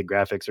game. The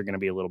graphics are going to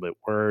be a little bit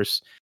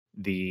worse.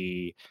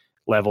 The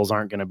levels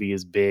aren't going to be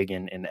as big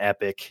and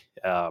epic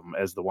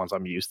as the ones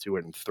I'm used to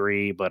in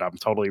 3, but I'm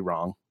totally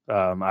wrong.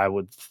 I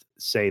would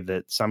say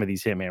that some of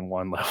these Hitman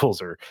 1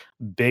 levels are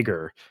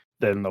bigger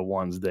than the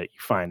ones that you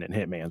find in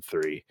Hitman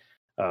 3,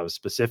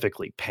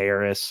 specifically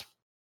Paris.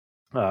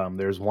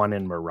 There's one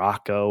in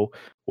Morocco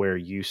where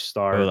you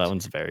start. Oh, that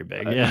one's very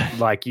big. Yeah,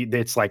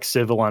 it's like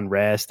civil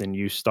unrest, and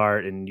you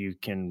start and you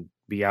can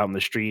be out in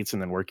the streets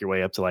and then work your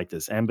way up to like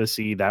this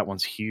embassy. That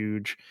one's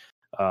huge.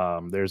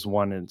 There's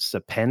one in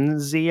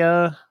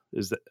Sapienza.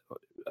 Is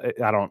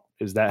that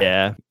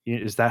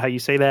how you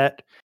say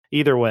that?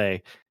 Either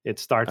way, it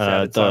starts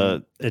out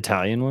the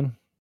Italian one.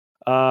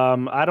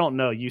 I don't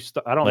know.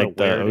 I don't know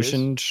where the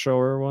ocean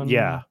shore one.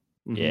 Yeah.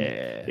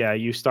 Mm-hmm. Yeah.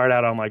 You start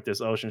out on like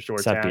this ocean shore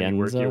Sapienza, town. You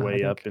work your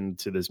way up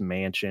into this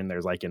mansion.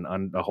 There's like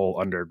a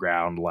whole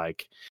underground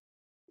like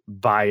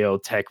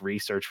biotech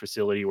research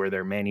facility where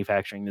they're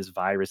manufacturing this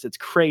virus. It's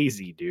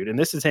crazy, dude. And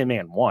this is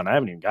Hitman 1. I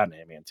haven't even gotten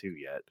Hitman 2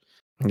 yet.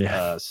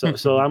 Yeah.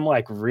 So I'm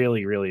like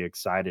really, really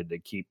excited to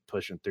keep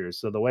pushing through.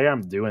 So the way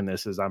I'm doing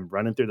this is I'm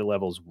running through the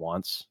levels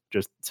once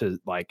just to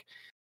like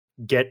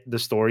get the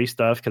story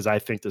stuff, because I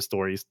think the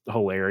story's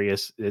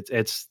hilarious.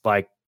 It's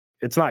like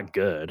it's not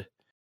good.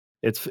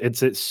 It's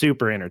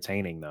super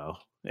entertaining though.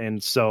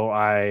 And so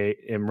I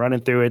am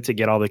running through it to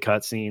get all the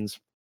cutscenes,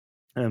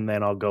 and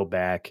then I'll go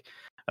back,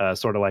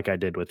 sort of like I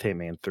did with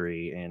Hitman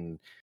 3, and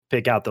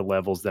pick out the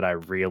levels that I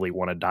really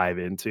want to dive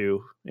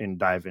into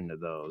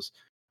those.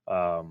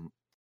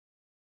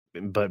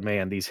 but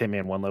man, these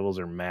Hitman 1 levels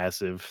are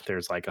massive.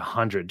 There's like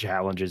 100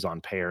 challenges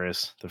on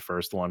Paris, the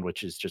first one,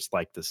 which is just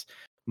like this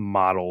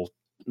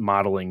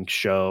modeling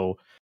show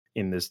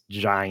in this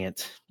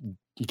giant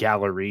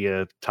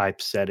Galleria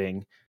type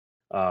setting.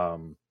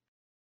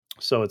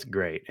 So it's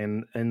great.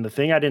 And the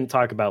thing I didn't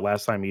talk about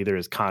last time either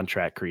is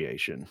contract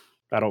creation.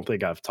 I don't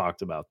think I've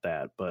talked about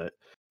that, but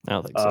I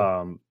don't think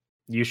so.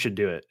 You should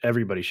do it.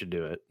 Everybody should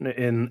do it.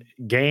 In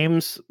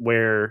games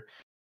where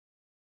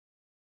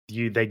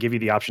they give you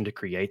the option to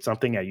create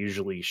something, I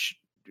usually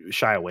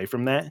shy away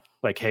from that.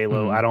 Like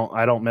Halo,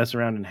 I don't mess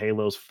around in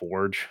Halo's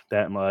Forge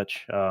that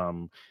much.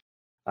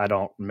 I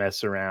don't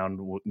mess around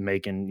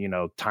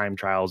making time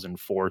trials in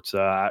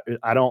Forza.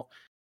 I don't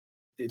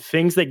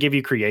things that give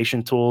you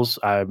creation tools.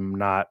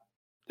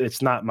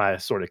 It's not my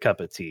sort of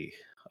cup of tea.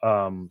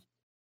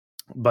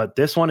 But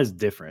this one is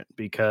different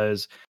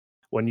because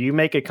when you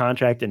make a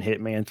contract in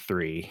Hitman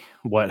 3,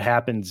 what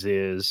happens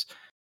is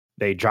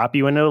they drop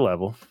you into a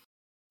level.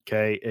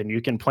 Okay. And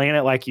you can plan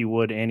it like you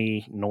would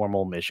any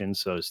normal mission.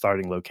 So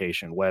starting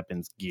location,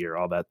 weapons, gear,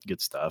 all that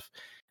good stuff.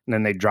 And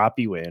then they drop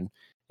you in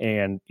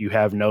and you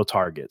have no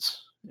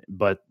targets,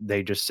 but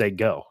they just say,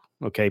 go.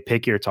 Okay.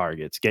 Pick your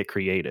targets, get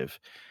creative.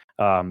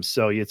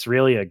 So it's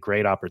really a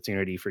great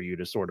opportunity for you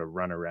to sort of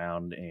run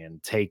around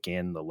and take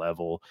in the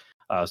level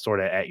sort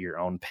of at your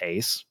own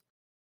pace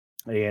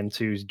and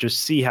to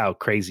just see how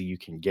crazy you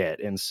can get.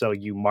 And so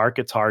you mark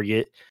a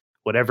target,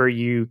 whatever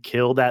you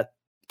kill that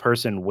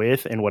person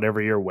with and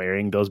whatever you're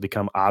wearing, those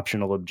become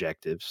optional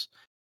objectives.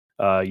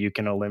 You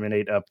can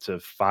eliminate up to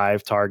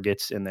 5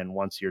 targets. And then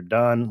once you're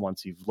done,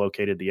 once you've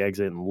located the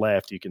exit and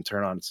left, you can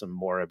turn on some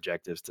more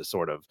objectives to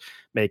sort of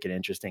make it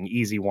interesting.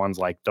 Easy ones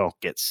like don't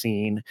get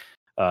seen.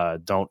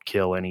 Don't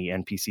kill any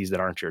NPCs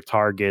that aren't your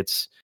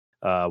targets.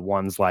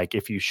 Ones like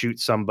if you shoot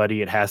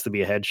somebody, it has to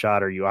be a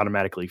headshot or you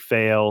automatically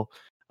fail.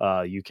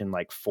 You can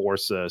like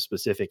force a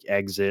specific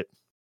exit.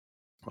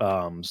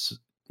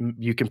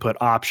 You can put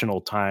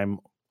optional time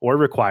or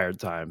required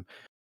time,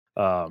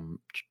 time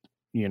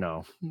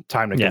to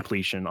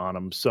completion on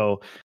them.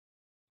 So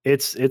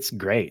it's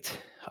great.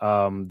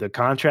 The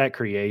contract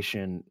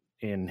creation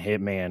in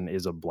Hitman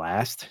is a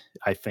blast.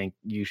 I think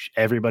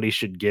everybody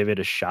should give it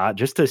a shot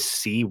just to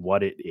see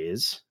what it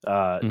is.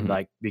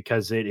 Like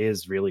because it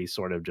is really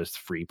sort of just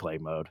free play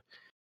mode.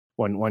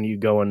 When you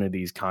go into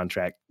these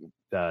contract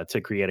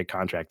to create a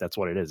contract, that's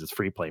what it is. It's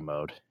free play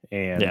mode.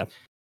 And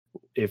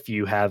if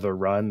you have a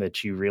run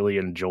that you really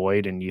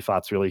enjoyed and you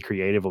thought's really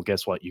creative, well,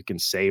 guess what? You can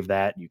save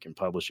that. You can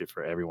publish it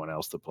for everyone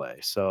else to play.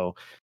 So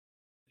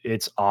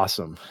it's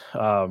awesome.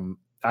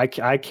 I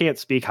can't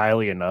speak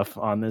highly enough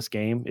on this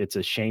game. It's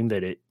a shame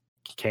that it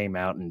came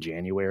out in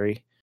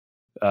January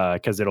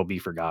because it'll be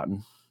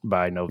forgotten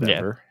by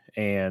November.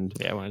 And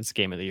when it's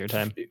game of the year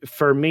time.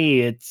 For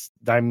me,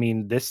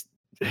 this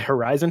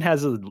Horizon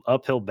has an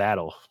uphill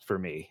battle for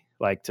me,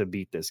 like to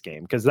beat this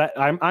game because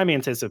I'm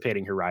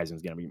anticipating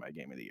Horizon's going to be my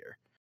game of the year.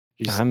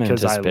 I'm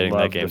anticipating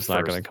that game's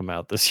not going to come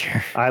out this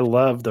year. I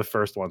love the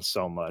first one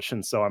so much.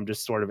 And so I'm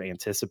just sort of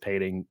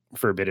anticipating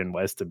Forbidden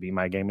West to be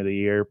my game of the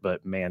year.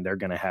 But man, they're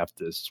going to have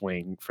to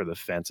swing for the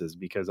fences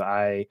because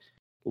I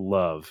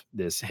love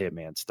this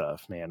Hitman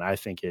stuff, man. I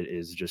think it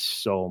is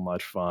just so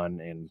much fun.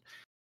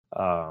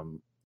 And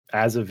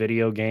as a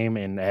video game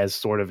and as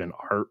sort of an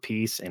art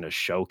piece and a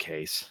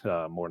showcase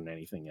more than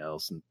anything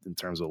else in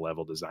terms of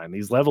level design,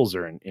 these levels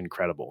are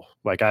incredible.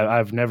 Like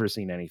I've never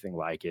seen anything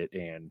like it.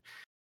 And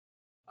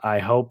I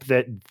hope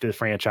that the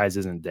franchise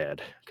isn't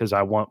dead because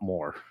I want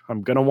more.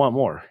 I'm going to want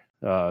more.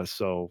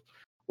 So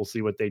we'll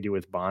see what they do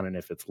with Bond. And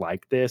if it's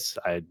like this,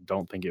 I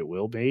don't think it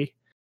will be.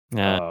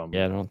 I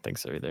don't think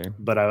so either.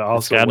 But I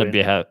also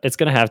it's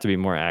going to have to be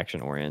more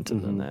action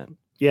oriented than that.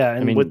 Yeah.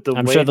 And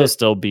I'm sure there'll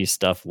still be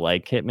stuff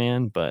like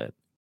Hitman, but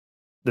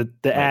the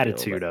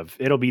attitude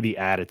it'll be the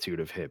attitude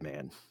of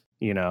Hitman,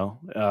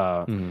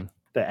 the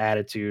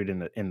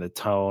attitude and the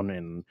tone.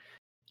 And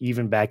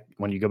even back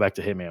when you go back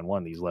to Hitman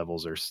 1,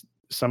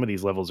 some of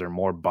these levels are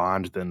more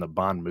Bond than the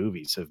Bond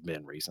movies have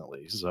been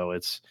recently. So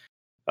it's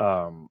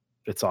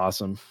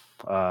awesome.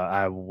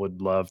 I would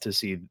love to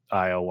see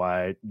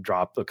IOI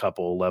drop a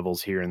couple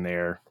levels here and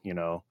there,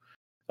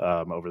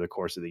 over the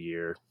course of the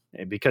year,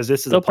 because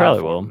this is a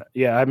platform.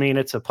 Yeah, I mean,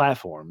 it's a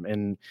platform,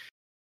 and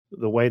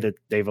the way that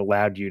they've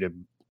allowed you to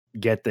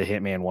get the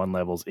Hitman 1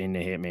 levels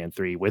into Hitman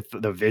 3 with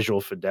the visual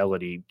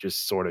fidelity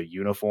just sort of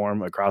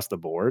uniform across the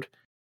board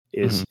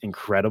is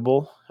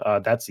incredible.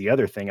 That's the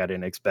other thing I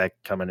didn't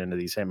expect coming into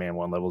these Hitman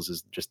 1 levels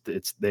is just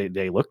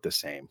they look the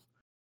same.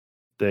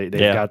 They've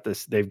got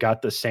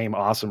the same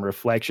awesome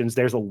reflections.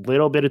 There's a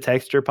little bit of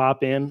texture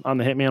pop in on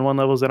the Hitman 1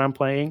 levels that I'm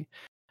playing.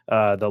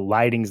 The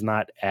lighting's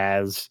not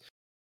as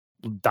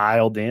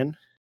dialed in,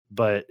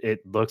 but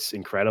it looks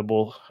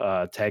incredible.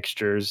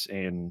 Textures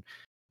and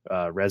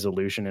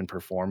resolution and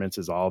performance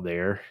is all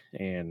there.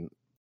 And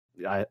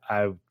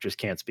I just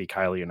can't speak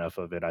highly enough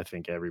of it. I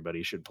think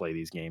everybody should play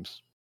these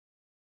games.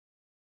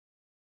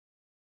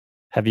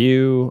 Have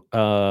you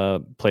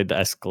played the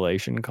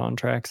escalation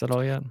contracts at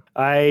all yet?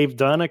 I've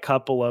done a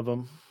couple of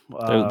them.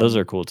 Those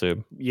are cool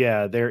too.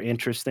 Yeah, they're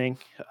interesting.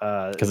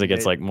 Because it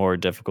gets like more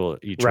difficult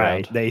each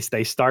right. round.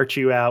 They start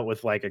you out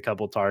with like a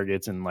couple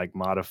targets and like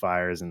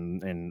modifiers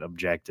and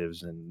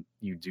objectives, and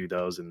you do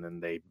those, and then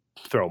they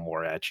throw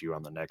more at you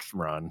on the next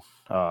run.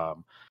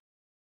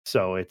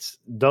 So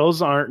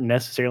those aren't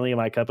necessarily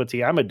my cup of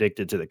tea. I'm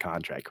addicted to the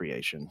contract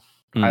creation.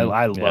 I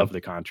love the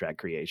contract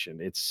creation.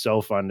 It's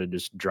so fun to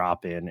just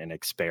drop in and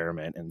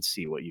experiment and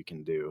see what you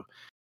can do.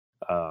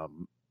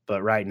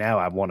 But right now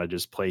I want to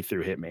just play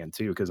through Hitman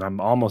 2 because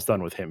I'm almost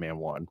done with Hitman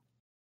 1.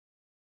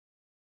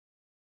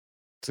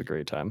 It's a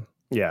great time.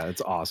 Yeah,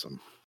 it's awesome.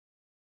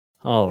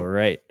 All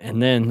right. And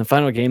then the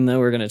final game that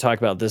we're going to talk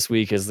about this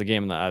week is the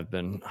game that I've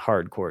been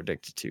hardcore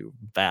addicted to,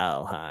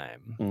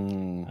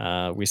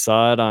 Valheim. We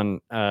saw it on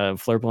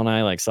Flurple and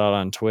I saw it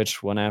on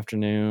Twitch one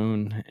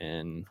afternoon,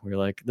 and we were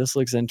like, this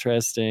looks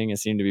interesting. It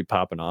seemed to be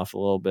popping off a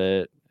little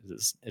bit.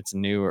 It's a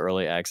new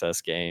early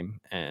access game,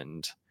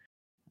 and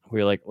we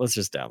were like, let's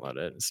just download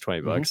it. It's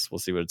 $20. We'll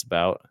see what it's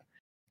about.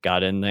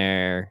 Got in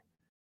there,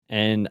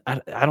 and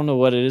I don't know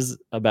what it is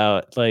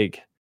about,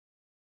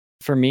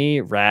 for me,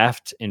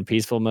 Raft in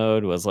peaceful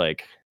mode was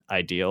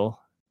ideal.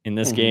 In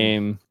this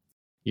game,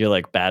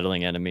 you're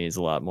battling enemies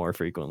a lot more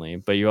frequently,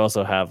 but you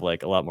also have a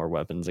lot more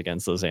weapons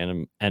against those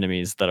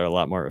enemies that are a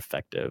lot more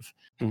effective.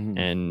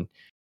 And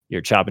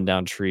you're chopping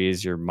down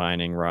trees, you're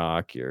mining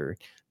rock, you're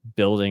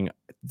building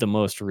the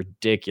most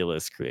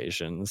ridiculous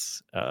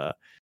creations.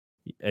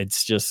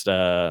 It's just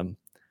I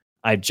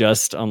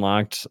just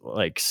unlocked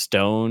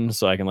stone,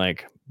 so I can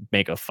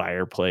make a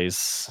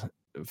fireplace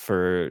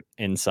for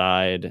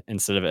inside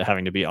instead of it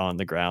having to be on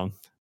the ground.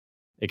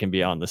 It can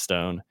be on the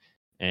stone,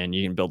 and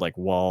you can build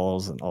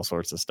walls and all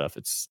sorts of stuff.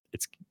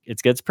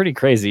 It gets pretty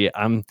crazy.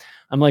 I'm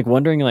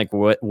wondering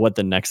what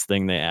the next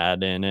thing they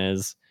add in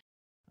is,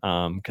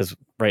 because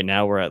right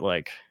now we're at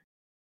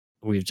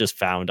we've just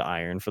found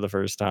iron for the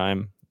first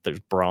time. There's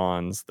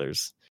bronze,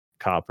 there's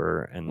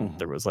copper, and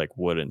there was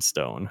wood and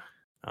stone.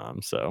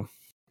 So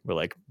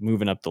we're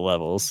moving up the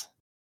levels,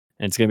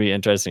 and it's gonna be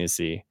interesting to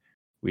see.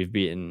 We've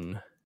beaten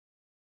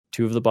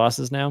 2 of the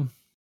bosses now.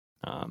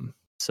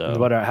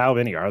 So how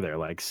many are there?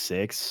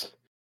 6?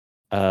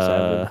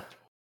 7?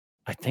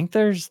 I think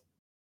there's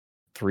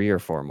 3 or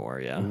 4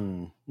 more. Yeah.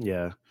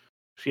 Yeah.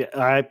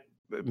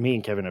 Me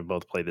and Kevin have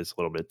both played this a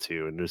little bit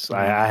too, and just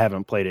I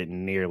haven't played it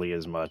nearly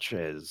as much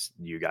as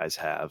you guys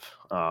have.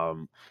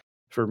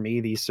 For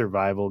me, these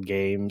survival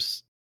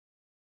games,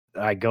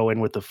 I go in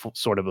with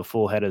sort of a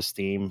full head of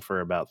steam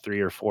for about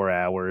 3 or 4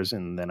 hours,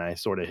 and then I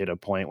sort of hit a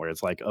point where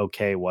it's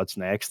okay, what's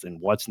next?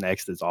 And what's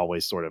next is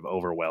always sort of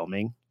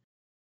overwhelming,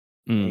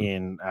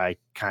 and I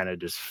kind of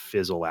just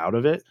fizzle out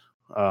of it.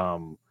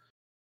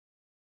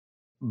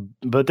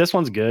 But this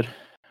one's good.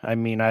 I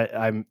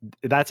mean,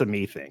 that's a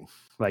me thing.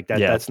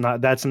 That's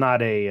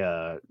not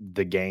a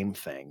the game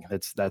thing.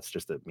 That's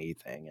just a me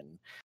thing.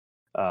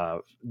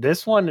 And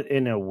this one,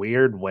 in a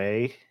weird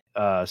way,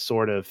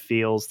 sort of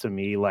feels to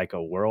me like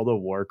a World of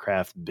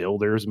Warcraft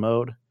builders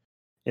mode,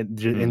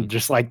 and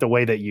just the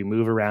way that you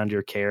move around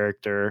your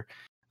character,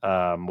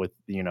 with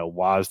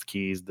WASD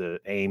keys, the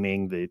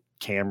aiming, the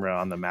camera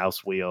on the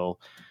mouse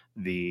wheel,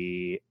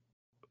 the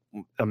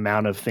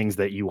amount of things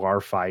that you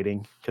are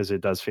fighting, because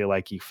it does feel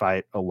like you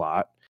fight a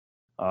lot.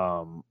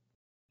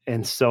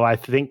 And so I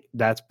think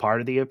that's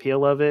part of the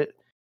appeal of it.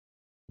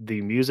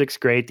 The music's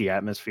great, the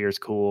atmosphere is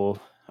cool.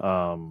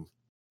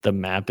 The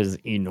map is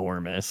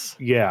enormous.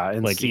 Yeah,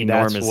 and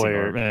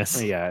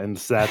enormous. Yeah, and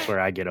that's where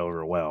I get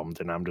overwhelmed,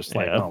 and I'm just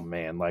oh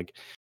man,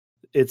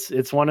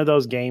 it's one of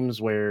those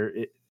games where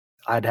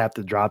I'd have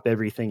to drop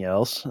everything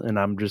else, and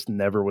I'm just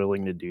never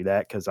willing to do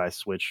that because I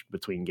switch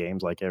between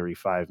games every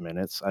 5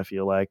 minutes, I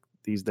feel like,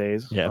 these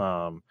days.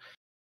 Yeah.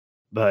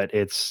 But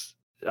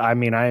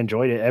I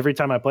enjoyed it. Every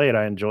time I play it,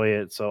 I enjoy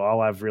it. So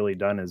all I've really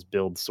done is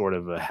build sort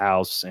of a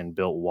house and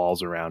built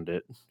walls around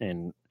it,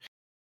 and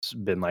it's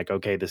been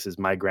okay, this is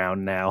my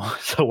ground now.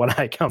 So when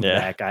I come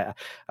back,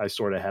 I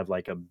sort of have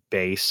a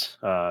base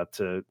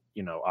to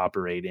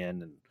operate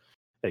in and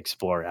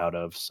explore out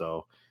of.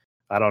 So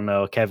I don't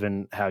know,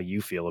 Kevin, how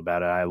you feel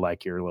about it. I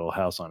like your little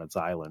house on its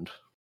island.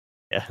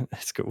 Yeah,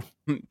 that's cool.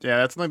 Yeah,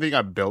 that's the only thing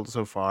I've built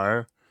so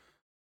far.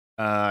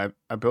 I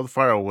built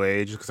far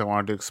away just because I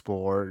wanted to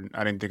explore.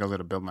 I didn't think I was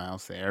gonna build my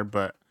house there,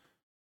 but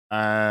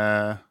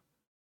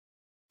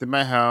did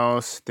my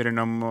house. Didn't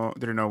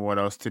know what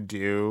else to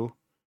do.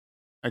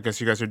 I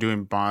guess you guys are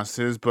doing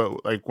bosses,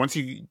 but once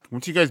you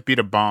guys beat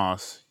a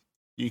boss,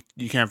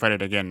 you can't fight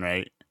it again,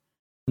 right?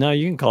 No,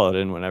 you can call it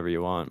in whenever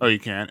you want. Oh, you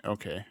can?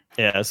 Okay.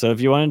 Yeah, so if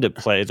you wanted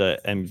to play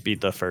and beat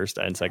the first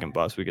and second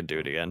boss, we could do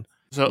it again.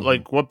 So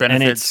what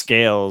benefits? And it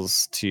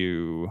scales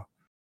to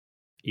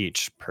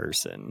each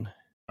person.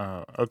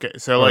 Okay.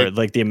 So or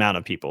the amount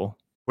of people.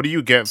 What do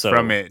you get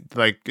from it?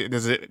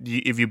 Does it,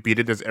 if you beat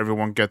it, does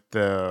everyone get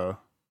the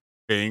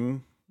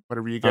thing,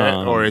 whatever you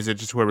get, or is it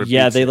just whoever?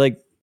 Yeah,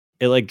 beats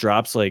it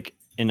drops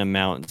an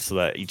amount so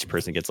that each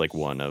person gets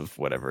one of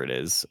whatever it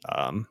is.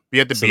 You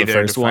have to be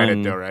there to fight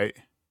it, though, right?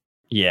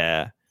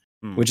 Yeah,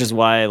 which is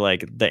why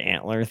the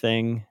antler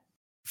thing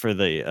for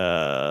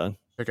the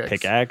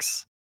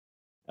pickaxe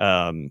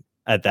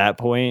At that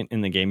point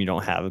in the game, you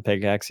don't have a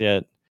pickaxe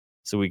yet.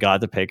 So we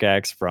got the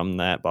pickaxe from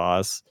that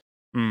boss.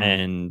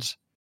 And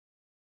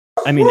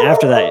I mean,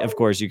 after that, of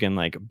course, you can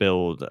like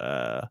build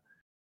a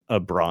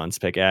bronze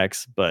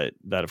pickaxe, but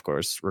that of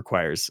course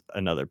requires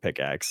another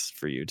pickaxe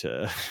for you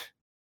to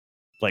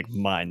like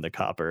mine the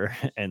copper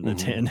and the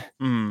tin.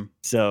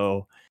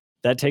 So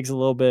that takes a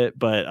little bit,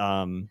 but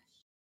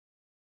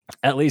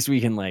at least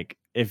we can like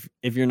if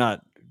you're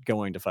not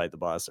going to fight the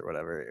boss or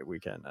whatever, we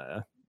can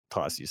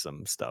toss you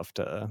some stuff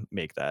to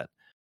make that.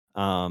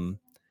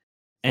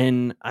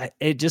 And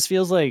it just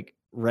feels like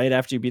right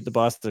after you beat the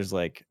boss, there's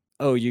like,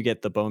 oh, you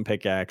get the bone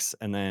pickaxe,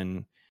 and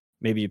then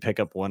maybe you pick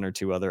up one or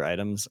two other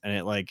items, and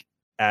it like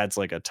adds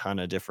like a ton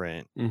of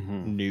different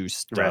new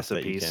stuff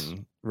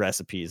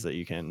recipes that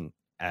you can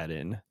add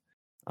in.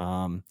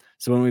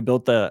 So when we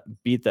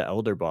beat the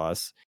elder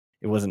boss,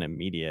 it wasn't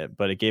immediate,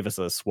 but it gave us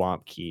a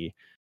swamp key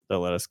that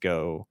let us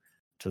go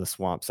to the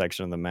swamp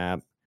section of the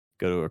map,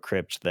 go to a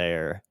crypt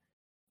there,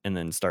 and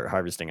then start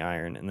harvesting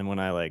iron. And then when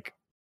I like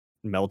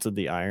melted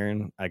the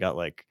iron, I got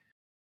like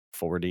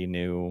 40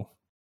 new,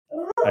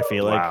 I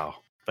feel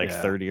like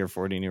 30 or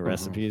 40 new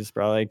recipes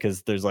probably,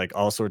 because there's like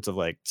all sorts of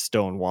like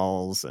stone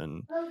walls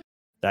and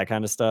that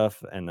kind of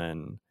stuff. And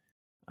then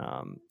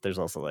there's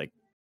also like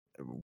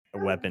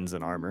weapons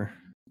and armor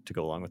to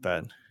go along with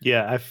that.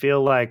 Yeah, I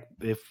feel like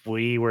if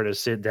we were to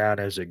sit down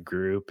as a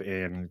group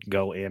and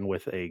go in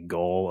with a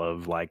goal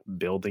of like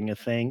building a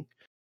thing,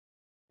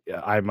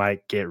 I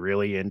might get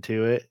really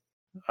into it.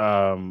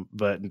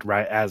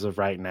 But as of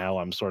right now,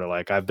 I'm sort of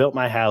like, I've built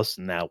my house,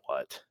 now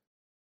what?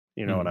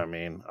 You know what I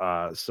mean?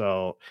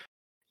 So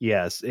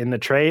yes, in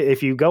the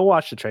if you go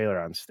watch the trailer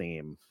on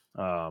Steam,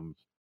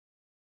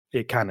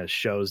 it kind of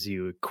shows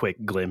you a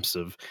quick glimpse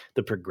of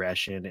the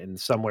progression, and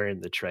somewhere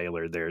in the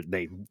trailer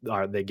they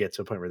get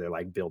to a point where they're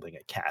like building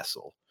a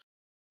castle.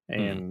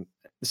 And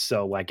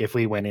so like if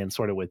we went in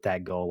sort of with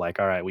that goal, like,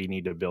 all right, we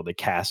need to build a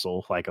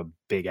castle, like a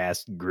big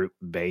ass group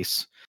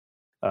base,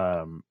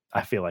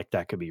 I feel like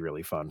that could be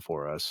really fun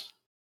for us.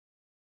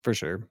 For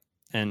sure.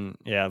 And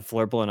yeah,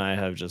 Flurple and I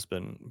have just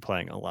been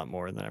playing a lot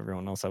more than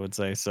everyone else, I would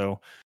say. So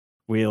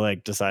we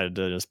like decided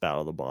to just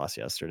battle the boss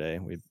yesterday.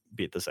 We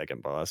beat the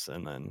second boss,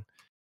 and then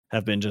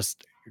have been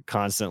just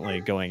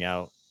constantly going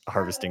out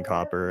harvesting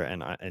copper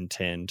and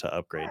tin to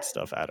upgrade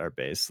stuff at our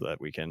base so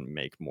that we can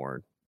make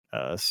more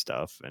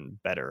stuff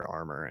and better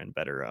armor and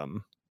better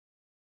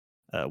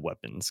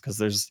weapons, because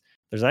there's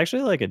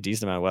actually like a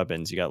decent amount of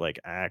weapons. You got like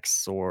axe,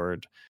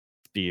 sword,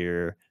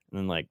 spear, and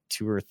then like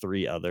 2 or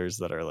 3 others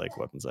that are like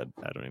weapons I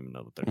don't even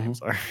know what their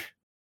names are.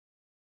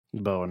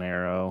 Bow and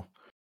arrow.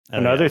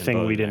 Another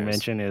thing we didn't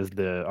mention is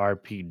the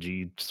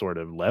RPG sort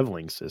of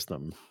leveling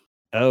system.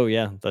 Oh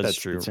yeah, that's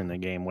true. It's in the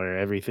game where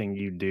everything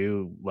you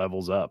do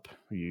levels up.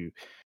 If you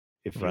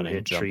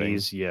hit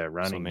trees,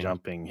 running, swimming,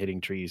 jumping, hitting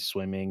trees,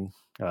 swimming.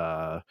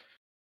 Yeah,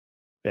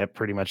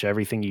 pretty much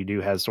everything you do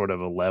has sort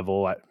of a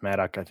level.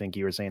 Maddock, I think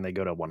you were saying they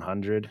go to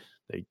 100.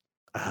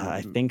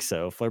 I think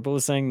so. Flurple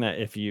was saying that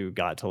if you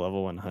got to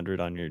level 100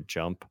 on your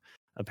jump,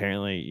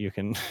 apparently you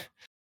can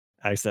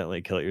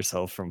accidentally kill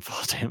yourself from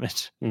fall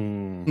damage.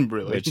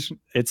 Really? Which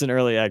it's an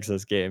early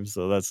access game,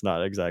 so that's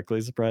not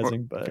exactly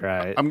surprising. But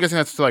right, I'm guessing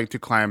that's to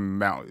climb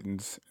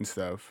mountains and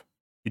stuff.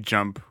 You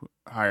jump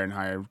higher and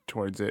higher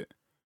towards it.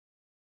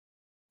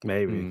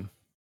 Maybe.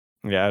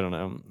 Yeah, I don't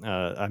know.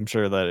 I'm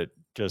sure that it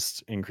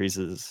just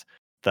increases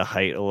the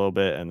height a little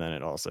bit, and then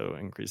it also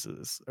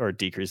increases or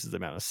decreases the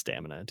amount of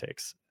stamina it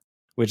takes,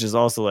 which is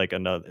also like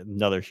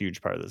another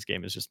huge part of this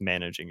game is just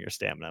managing your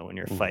stamina when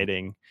you're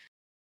fighting,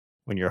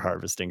 when you're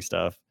harvesting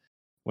stuff,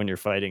 when you're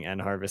fighting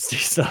and harvesting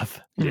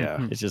stuff.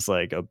 Yeah, it's just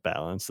like a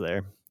balance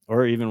there.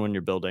 Or even when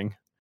you're building,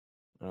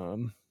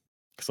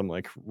 because I'm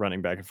like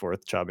running back and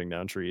forth, chopping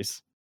down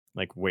trees,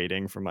 like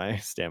waiting for my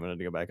stamina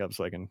to go back up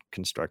so I can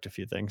construct a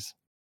few things.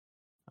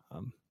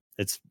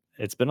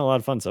 It's been a lot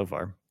of fun so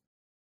far.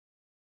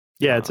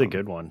 Yeah, it's a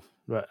good one.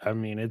 But I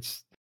mean,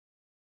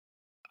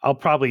 I'll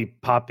probably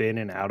pop in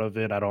and out of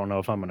it. I don't know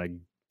if I'm gonna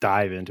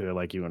dive into it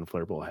like you and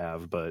Flurple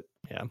have, but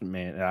yeah,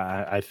 man,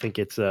 I think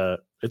it's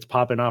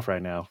popping off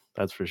right now.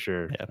 That's for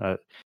sure. Yeah.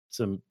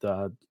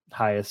 The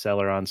highest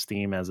seller on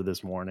Steam as of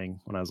this morning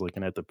when I was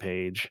looking at the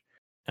page.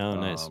 Oh,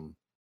 nice.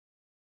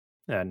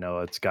 Yeah, no,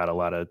 it's got a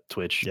lot of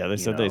Twitch. Yeah, they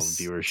said they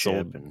viewership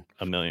sold and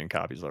 1 million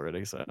copies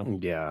already. So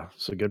yeah,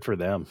 so good for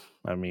them.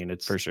 I mean,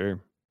 it's for sure.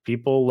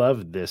 People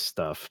love this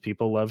stuff.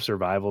 People love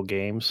survival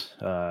games.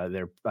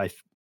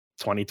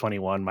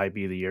 2021 might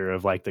be the year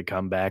of like the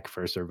comeback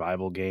for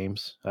survival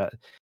games.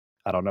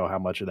 I don't know how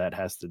much of that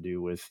has to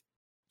do with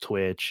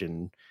Twitch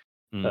and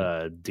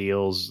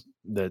deals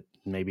that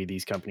maybe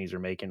these companies are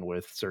making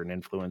with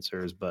certain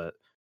influencers, but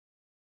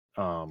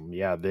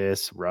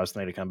this Rust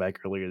made a comeback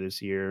earlier this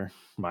year.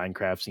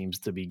 Minecraft seems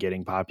to be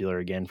getting popular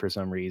again for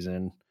some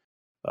reason.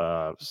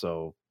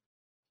 So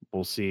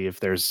we'll see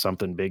if there's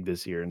something big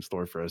this year in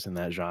store for us in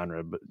that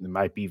genre, but it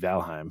might be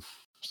Valheim.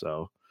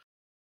 So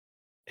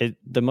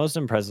The most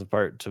impressive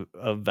part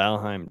of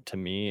Valheim to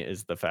me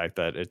is the fact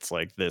that it's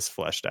like this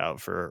fleshed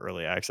out for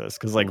early access,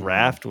 because like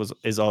Raft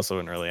is also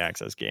an early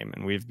access game,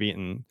 and we've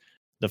beaten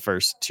the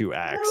first 2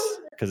 acts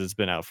because it's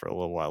been out for a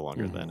little while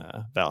longer than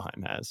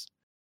Valheim has.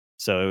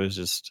 So it's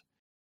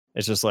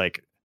just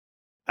like,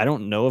 I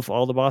don't know if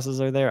all the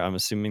bosses are there. I'm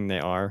assuming they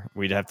are.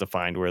 We'd have to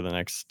find where the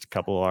next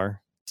couple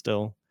are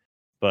still,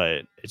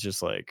 but it's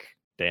just like,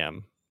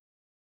 damn,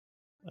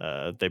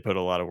 they put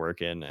a lot of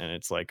work in, and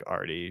it's like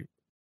already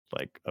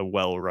like a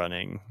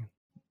well-running,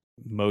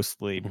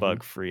 mostly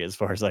bug-free as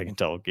far as I can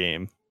tell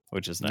game,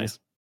 which is nice.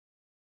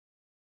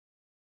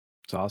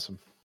 It's awesome.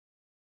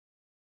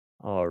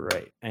 All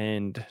right,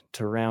 and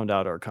to round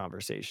out our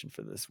conversation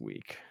for this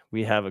week,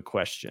 we have a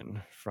question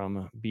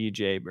from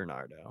BJ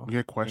Bernardo. You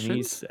got questions? And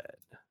he said,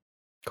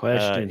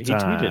 Question he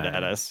time. tweeted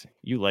at us.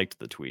 You liked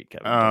the tweet,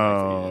 Kevin.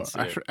 Oh,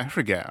 I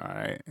forget. All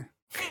right.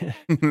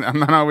 I'm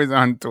not always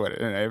on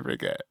Twitter. I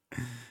forget.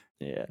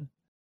 Yeah.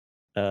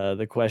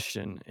 The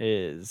question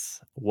is,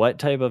 what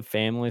type of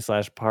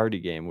family/party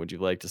game would you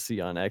like to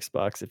see on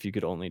Xbox if you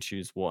could only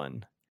choose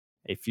one?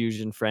 A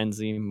Fusion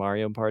Frenzy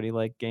Mario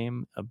Party-like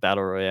game, a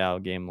Battle Royale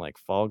game like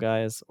Fall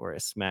Guys, or a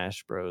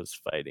Smash Bros.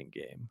 Fighting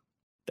game?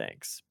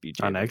 Thanks,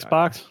 BJ. On Bernardo.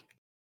 Xbox?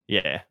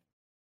 Yeah.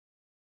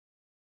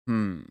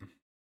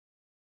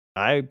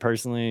 I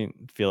personally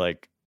feel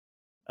like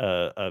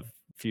a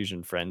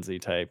Fusion Frenzy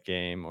type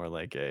game, or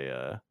like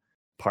a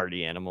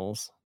Party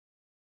Animals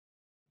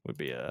would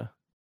be a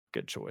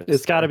good choice.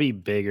 It's got to be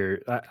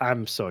bigger.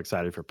 I'm so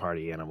excited for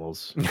Party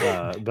Animals.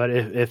 But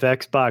if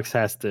Xbox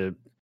has to,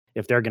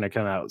 if they're going to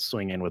come out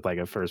swinging with like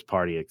a first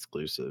party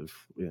exclusive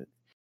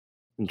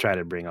and try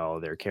to bring all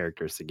of their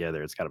characters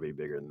together, it's got to be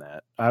bigger than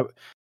that.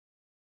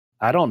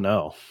 I don't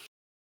know.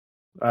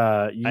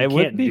 You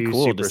can't do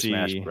cool Super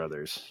Smash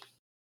Brothers.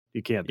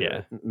 You can't do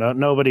it. No,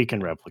 nobody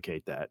can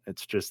replicate that.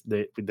 It's just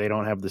they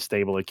don't have the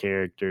stable of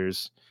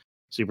characters.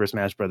 Super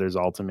Smash Brothers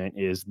Ultimate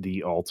is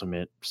the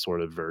ultimate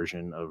sort of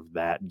version of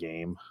that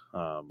game.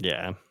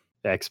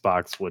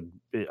 Xbox would,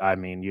 I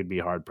mean, you'd be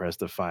hard pressed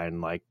to find,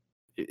 like,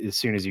 as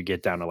soon as you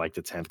get down to like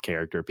the 10th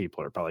character,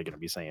 people are probably going to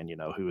be saying, you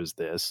know, who is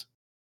this?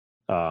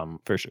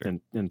 For sure.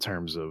 In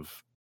terms of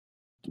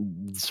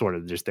sort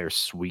of just their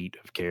suite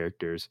of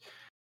characters.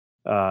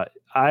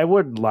 I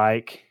would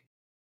like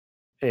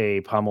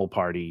a Pummel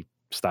Party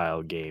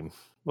style game,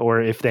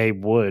 or if they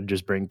would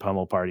just bring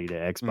Pummel Party to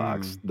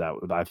Xbox,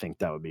 I think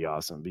that would be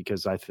awesome,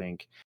 because I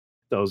think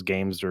those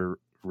games are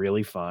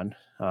really fun.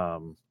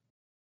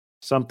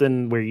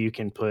 Something where you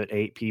can put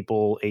 8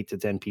 to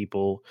 10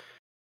 people,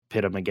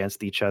 pit them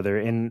against each other.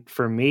 And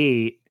for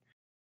me,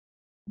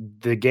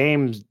 the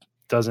game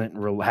doesn't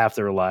have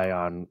to rely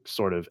on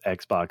sort of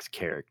Xbox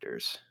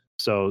characters.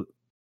 So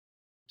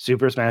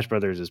Super Smash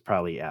Brothers is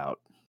probably out.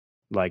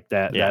 Like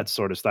that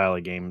sort of style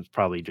of game is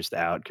probably just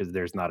out because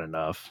there's not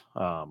enough.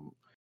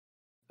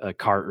 A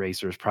kart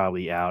racer is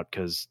probably out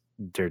because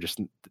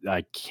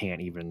I can't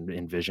even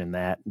envision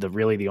that.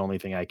 The only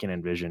thing I can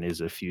envision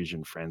is a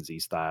Fusion Frenzy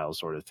style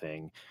sort of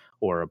thing,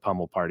 or a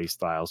Pummel Party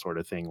style sort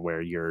of thing,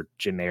 where you're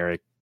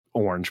generic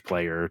orange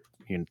player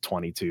in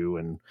 22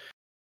 and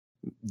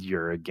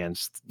you're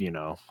against, you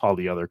know, all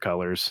the other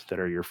colors that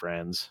are your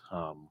friends,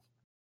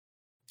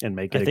 and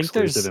make it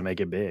exclusive and make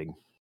it big.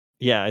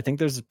 Yeah, I think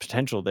there's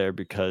potential there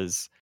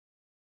because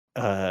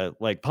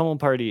like Pummel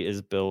Party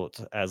is built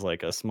as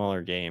like a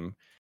smaller game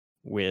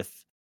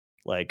with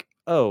like,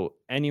 oh,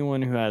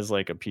 anyone who has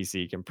like a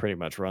PC can pretty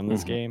much run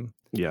this game.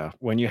 Yeah.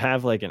 When you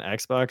have like an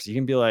Xbox, you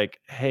can be like,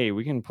 hey,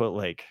 we can put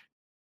like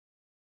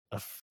a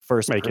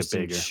first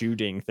person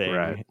shooting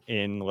thing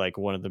in like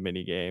one of the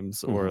mini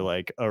games, or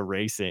like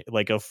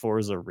a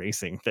Forza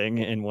racing thing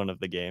in one of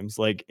the games.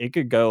 Like it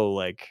could go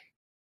like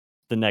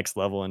the next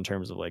level in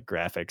terms of like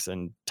graphics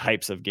and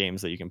types of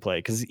games that you can play,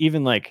 because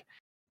even like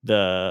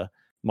the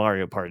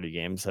Mario Party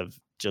games have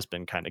just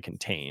been kind of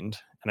contained,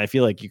 and I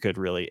feel like you could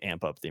really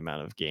amp up the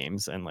amount of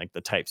games and like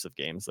the types of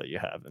games that you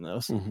have in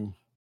those.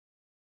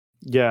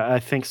 Yeah, I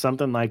think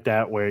something like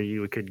that, where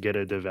you could get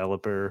a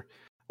developer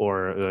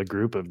or a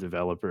group of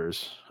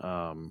developers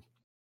to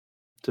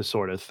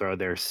sort of throw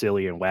their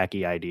silly and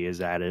wacky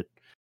ideas at it,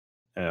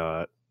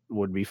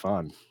 would be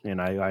fun.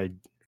 And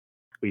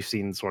we've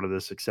seen sort of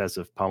the success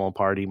of Pummel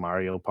Party.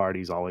 Mario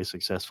Party is always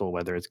successful,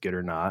 whether it's good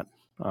or not.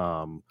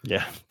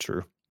 Yeah,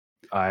 true.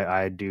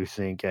 I do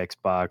think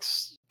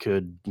Xbox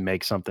could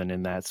make something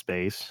in that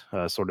space,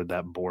 sort of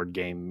that board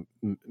game,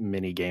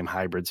 mini game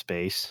hybrid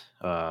space.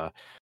 Look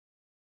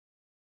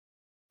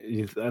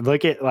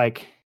at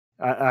like,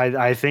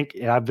 I think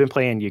I've been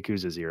playing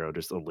Yakuza 0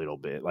 just a little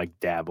bit, like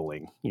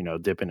dabbling, you know,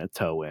 dipping a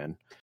toe in,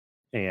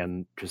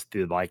 and just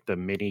the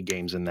mini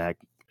games in that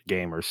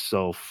game are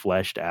so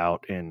fleshed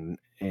out and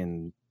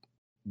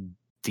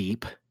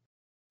deep.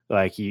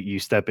 Like you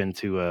step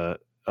into a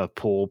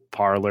pool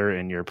parlor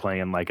and you're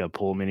playing like a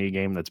pool mini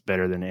game that's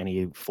better than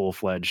any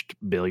full-fledged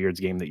billiards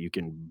game that you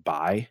can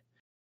buy,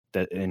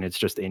 and it's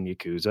just in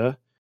Yakuza.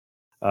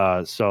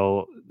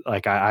 So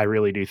like I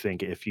really do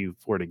think if you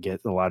were to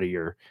get a lot of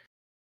your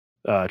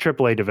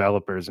AAA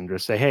developers and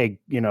just say, hey,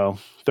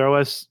 throw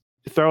us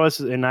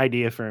an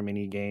idea for a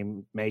mini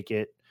game, make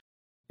it.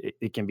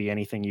 It can be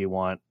anything you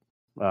want.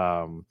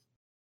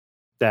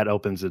 That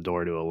opens the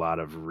door to a lot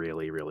of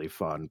really, really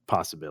fun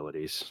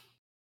possibilities.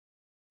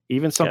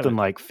 Even something Kevin.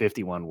 like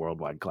 51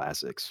 Worldwide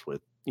Classics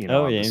with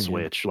Oh, on yeah, the yeah.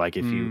 Switch. Like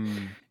if you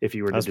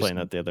were I to was just playing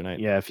that the other night.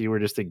 if you were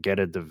just to get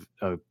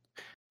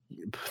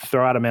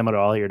throw out a memo to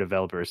all your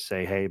developers,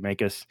 say, hey,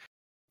 make us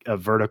a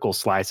vertical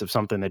slice of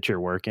something that you're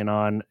working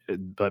on,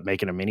 but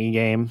make it a mini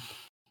game.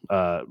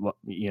 Who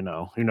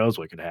knows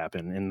what could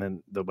happen, and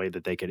then the way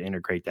that they could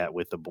integrate that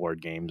with the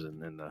board games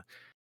and then the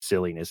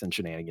silliness and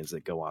shenanigans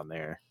that go on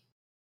there.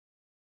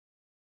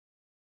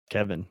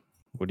 Kevin,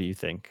 what do you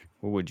think?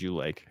 What would you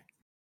like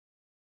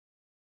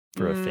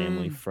for a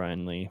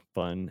family-friendly,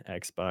 fun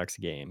Xbox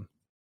game?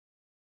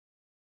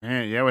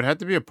 Yeah, it would have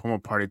to be a Pummel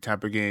Party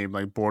type of game,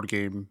 like board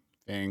game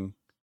thing.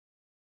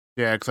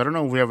 Yeah, because I don't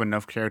know if we have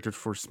enough characters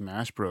for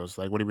Smash Bros.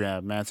 Like, what do we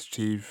have? Master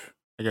Chief,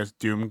 I guess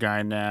Doom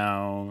Guy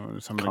now,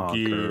 some of the Conquer,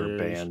 Gears,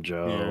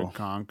 Banjo. yeah,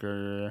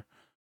 Conquer,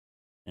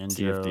 Sea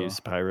of Banjo, Thieves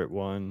Pirate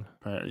 1.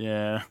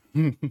 yeah.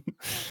 Yeah,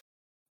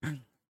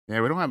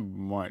 we don't have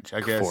much,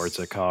 I guess.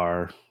 Forza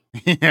car.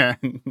 Yeah.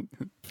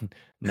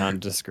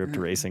 Nondescript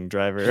racing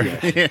driver.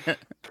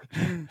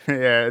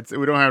 Yeah.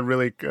 We don't have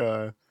really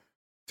too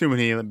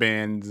many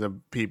bands of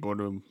people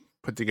to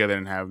put together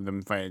and have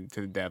them fight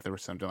to the death or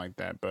something like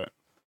that. But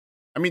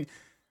I mean,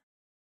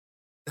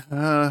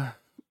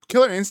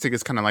 Killer Instinct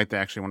is kind of like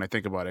that actually when I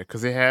think about it,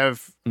 because they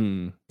have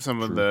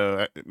some of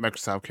the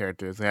Microsoft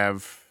characters. They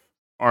have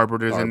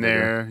Arbiter's in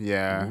there.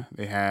 Yeah,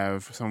 they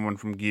have someone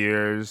from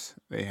Gears.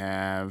 They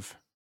have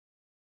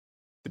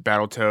the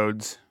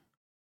Battletoads.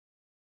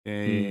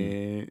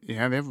 Yeah, they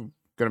have a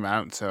good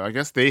amount. So I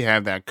guess they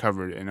have that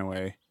covered in a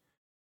way.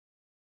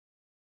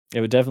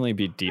 It would definitely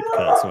be deep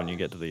cuts when you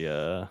get to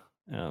the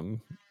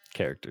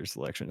character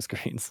selection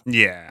screens.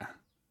 Yeah.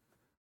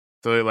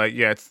 So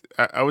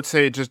I would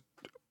say just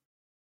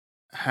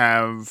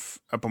have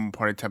a Pummel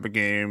Party type of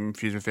game,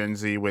 Fusion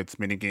Frenzy with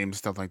mini games,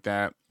 stuff like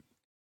that.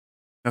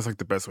 That's like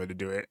the best way to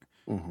do it.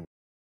 Mm-hmm.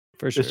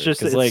 For sure.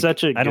 It's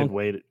such a good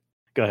way to.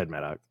 Go ahead,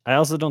 Maddox. I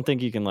also don't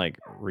think you can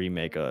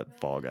remake a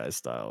Fall Guys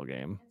style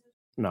game.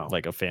 No,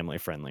 like a family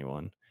friendly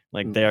one.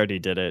 They already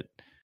did it.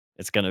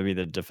 It's gonna be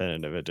the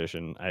definitive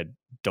edition. I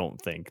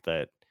don't think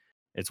that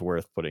it's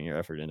worth putting your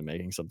effort into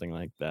making something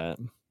like that.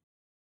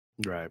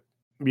 Right.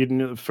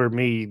 For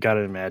me, you got to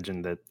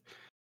imagine that.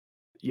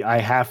 I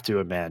have to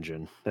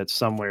imagine that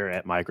somewhere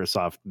at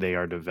Microsoft they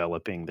are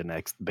developing the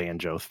next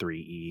Banjo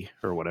 3E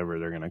or whatever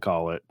they're going to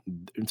call it,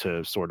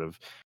 to sort of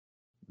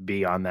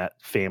be on that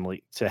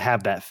family, to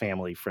have that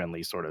family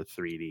friendly sort of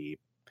 3D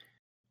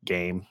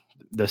game.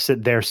 Their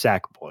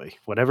Sackboy,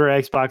 whatever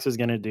Xbox is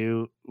going to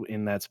do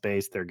in that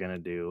space, they're going to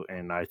do.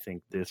 And I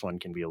think this one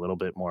can be a little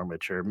bit more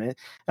mature. And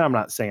I'm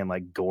not saying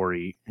like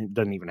gory. It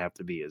doesn't even have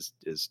to be as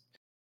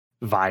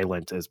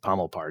violent as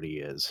Pummel Party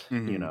is,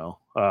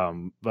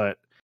 but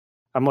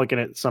I'm looking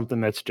at something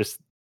that's just,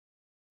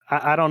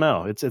 I don't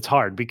know. It's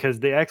hard because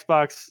the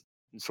Xbox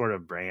sort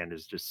of brand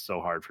is just so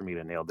hard for me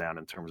to nail down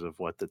in terms of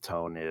what the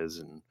tone is.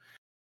 And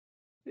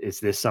is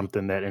this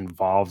something that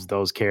involves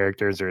those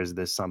characters, or is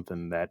this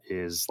something that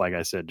is, like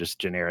I said, just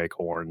generic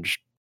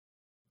orange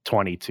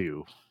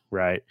 22,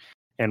 right?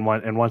 And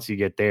once you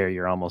get there,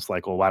 you're almost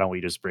like, well, why don't we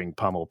just bring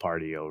Pummel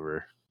Party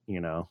over?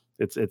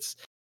 It's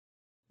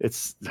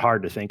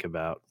hard to think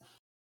about.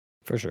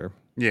 For sure.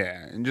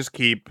 Yeah, and just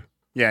do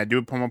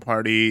a Pummel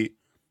Party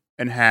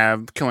and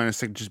have Killer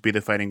Instinct just be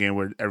the fighting game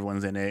where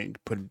everyone's in it.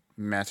 Put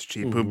Master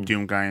Chief, put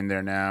Doom Guy in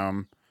there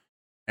now.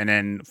 And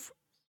then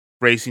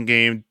racing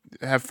game,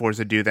 have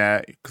Forza do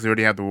that, because they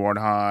already have the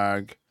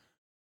Warthog.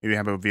 Maybe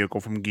have a vehicle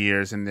from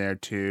Gears in there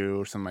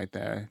too, or something like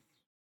that.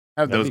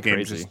 Have That'd those be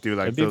games crazy. just do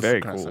like That'd be those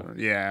very kind of cool. stuff.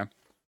 Yeah.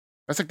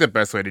 That's like the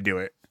best way to do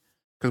it.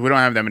 Because we don't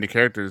have that many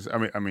characters.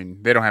 I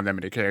mean, they don't have that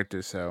many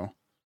characters, so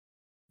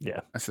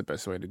yeah, that's the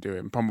best way to do it.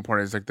 And Pummel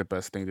Party is like the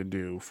best thing to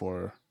do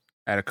for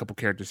add a couple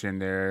characters in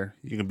there.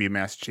 You can be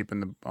Master Chief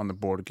on the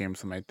board game,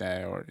 something like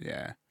that, or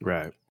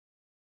right,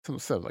 some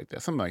stuff like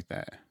that, something like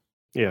that.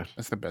 Yeah,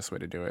 that's the best way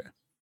to do it.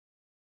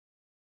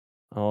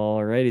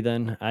 Alrighty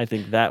then. I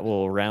think that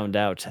will round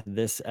out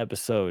this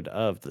episode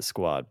of the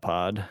Squad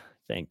Pod.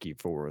 Thank you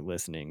for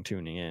listening,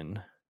 tuning in.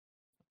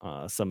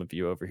 Some of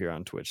you over here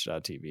on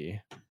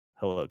twitch.tv.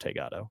 Hello,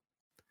 Tegato.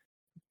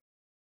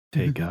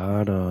 You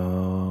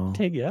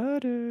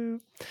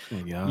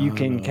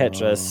can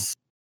catch us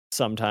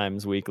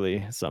sometimes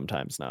weekly,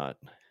 sometimes not.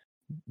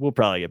 We'll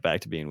probably get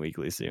back to being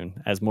weekly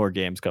soon as more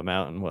games come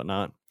out and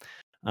whatnot.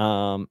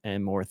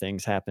 And more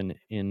things happen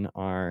in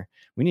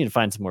we need to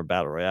find some more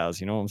battle royales.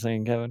 You know what I'm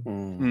saying, Kevin?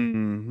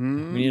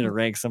 Mm-hmm. We need to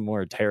rank some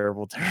more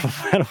terrible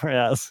battle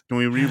royales. Can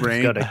we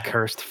re-rank? Let's go to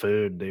cursed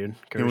food, dude.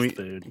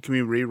 Food. Can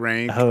we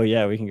re-rank? Oh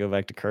yeah, we can go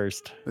back to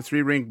cursed. Let's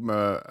re-rank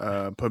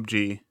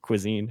PUBG.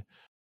 Cuisine.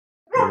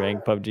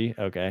 Re-rank PUBG?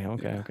 Okay.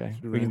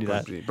 We can do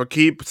PUBG. That. But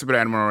keep Super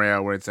Animal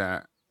Royale where it's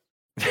at.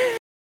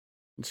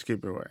 Just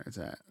keep it where it's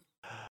at.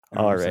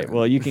 All right.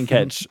 Well, you can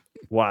catch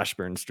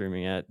Washburn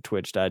streaming at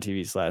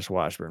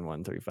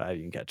twitch.tv/Washburn135.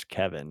 You can catch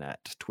Kevin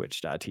at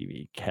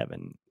twitch.tv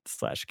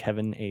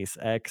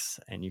Kevin/KevinAceX,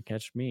 and you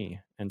catch me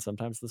and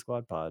sometimes the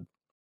Squad Pod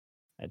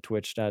at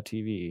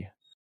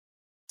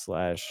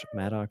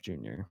twitch.tv/Maddock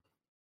Jr.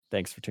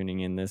 Thanks for tuning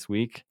in this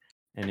week.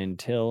 And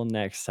until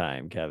next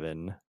time,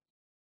 Kevin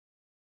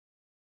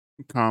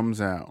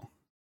comes out.